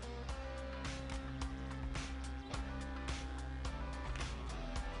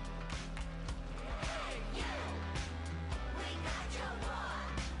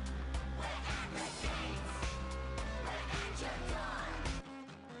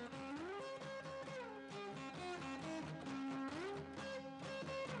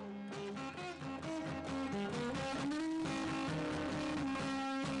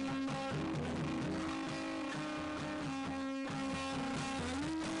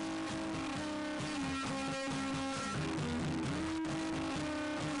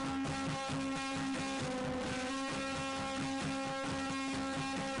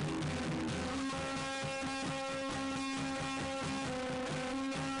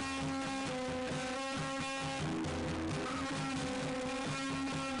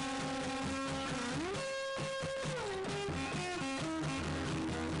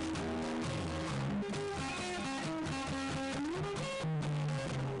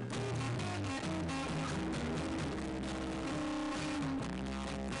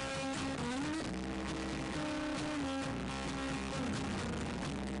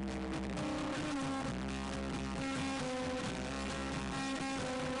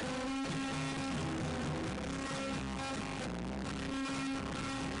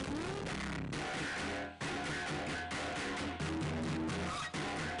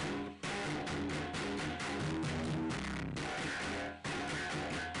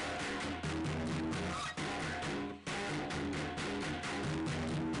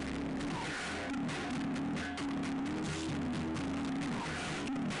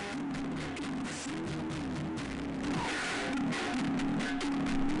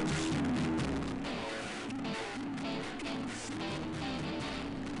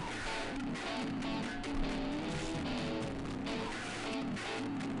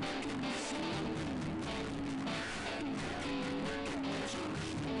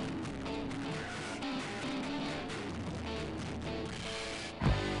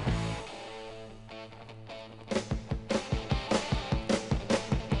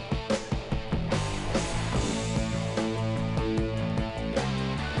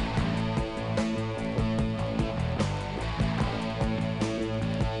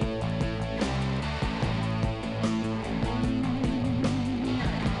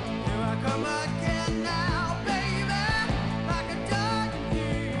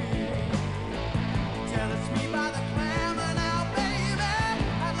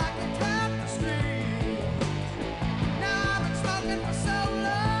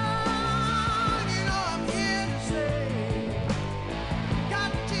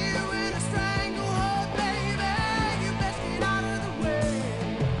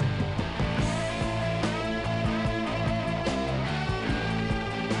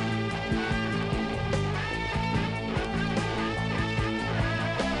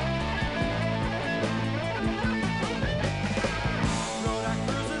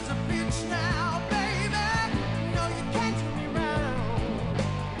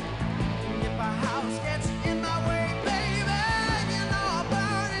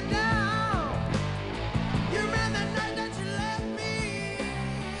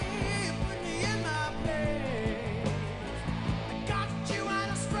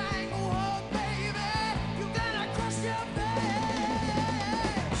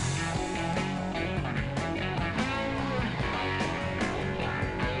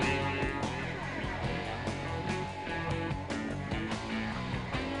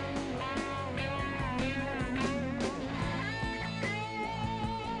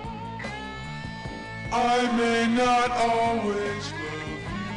 I may not always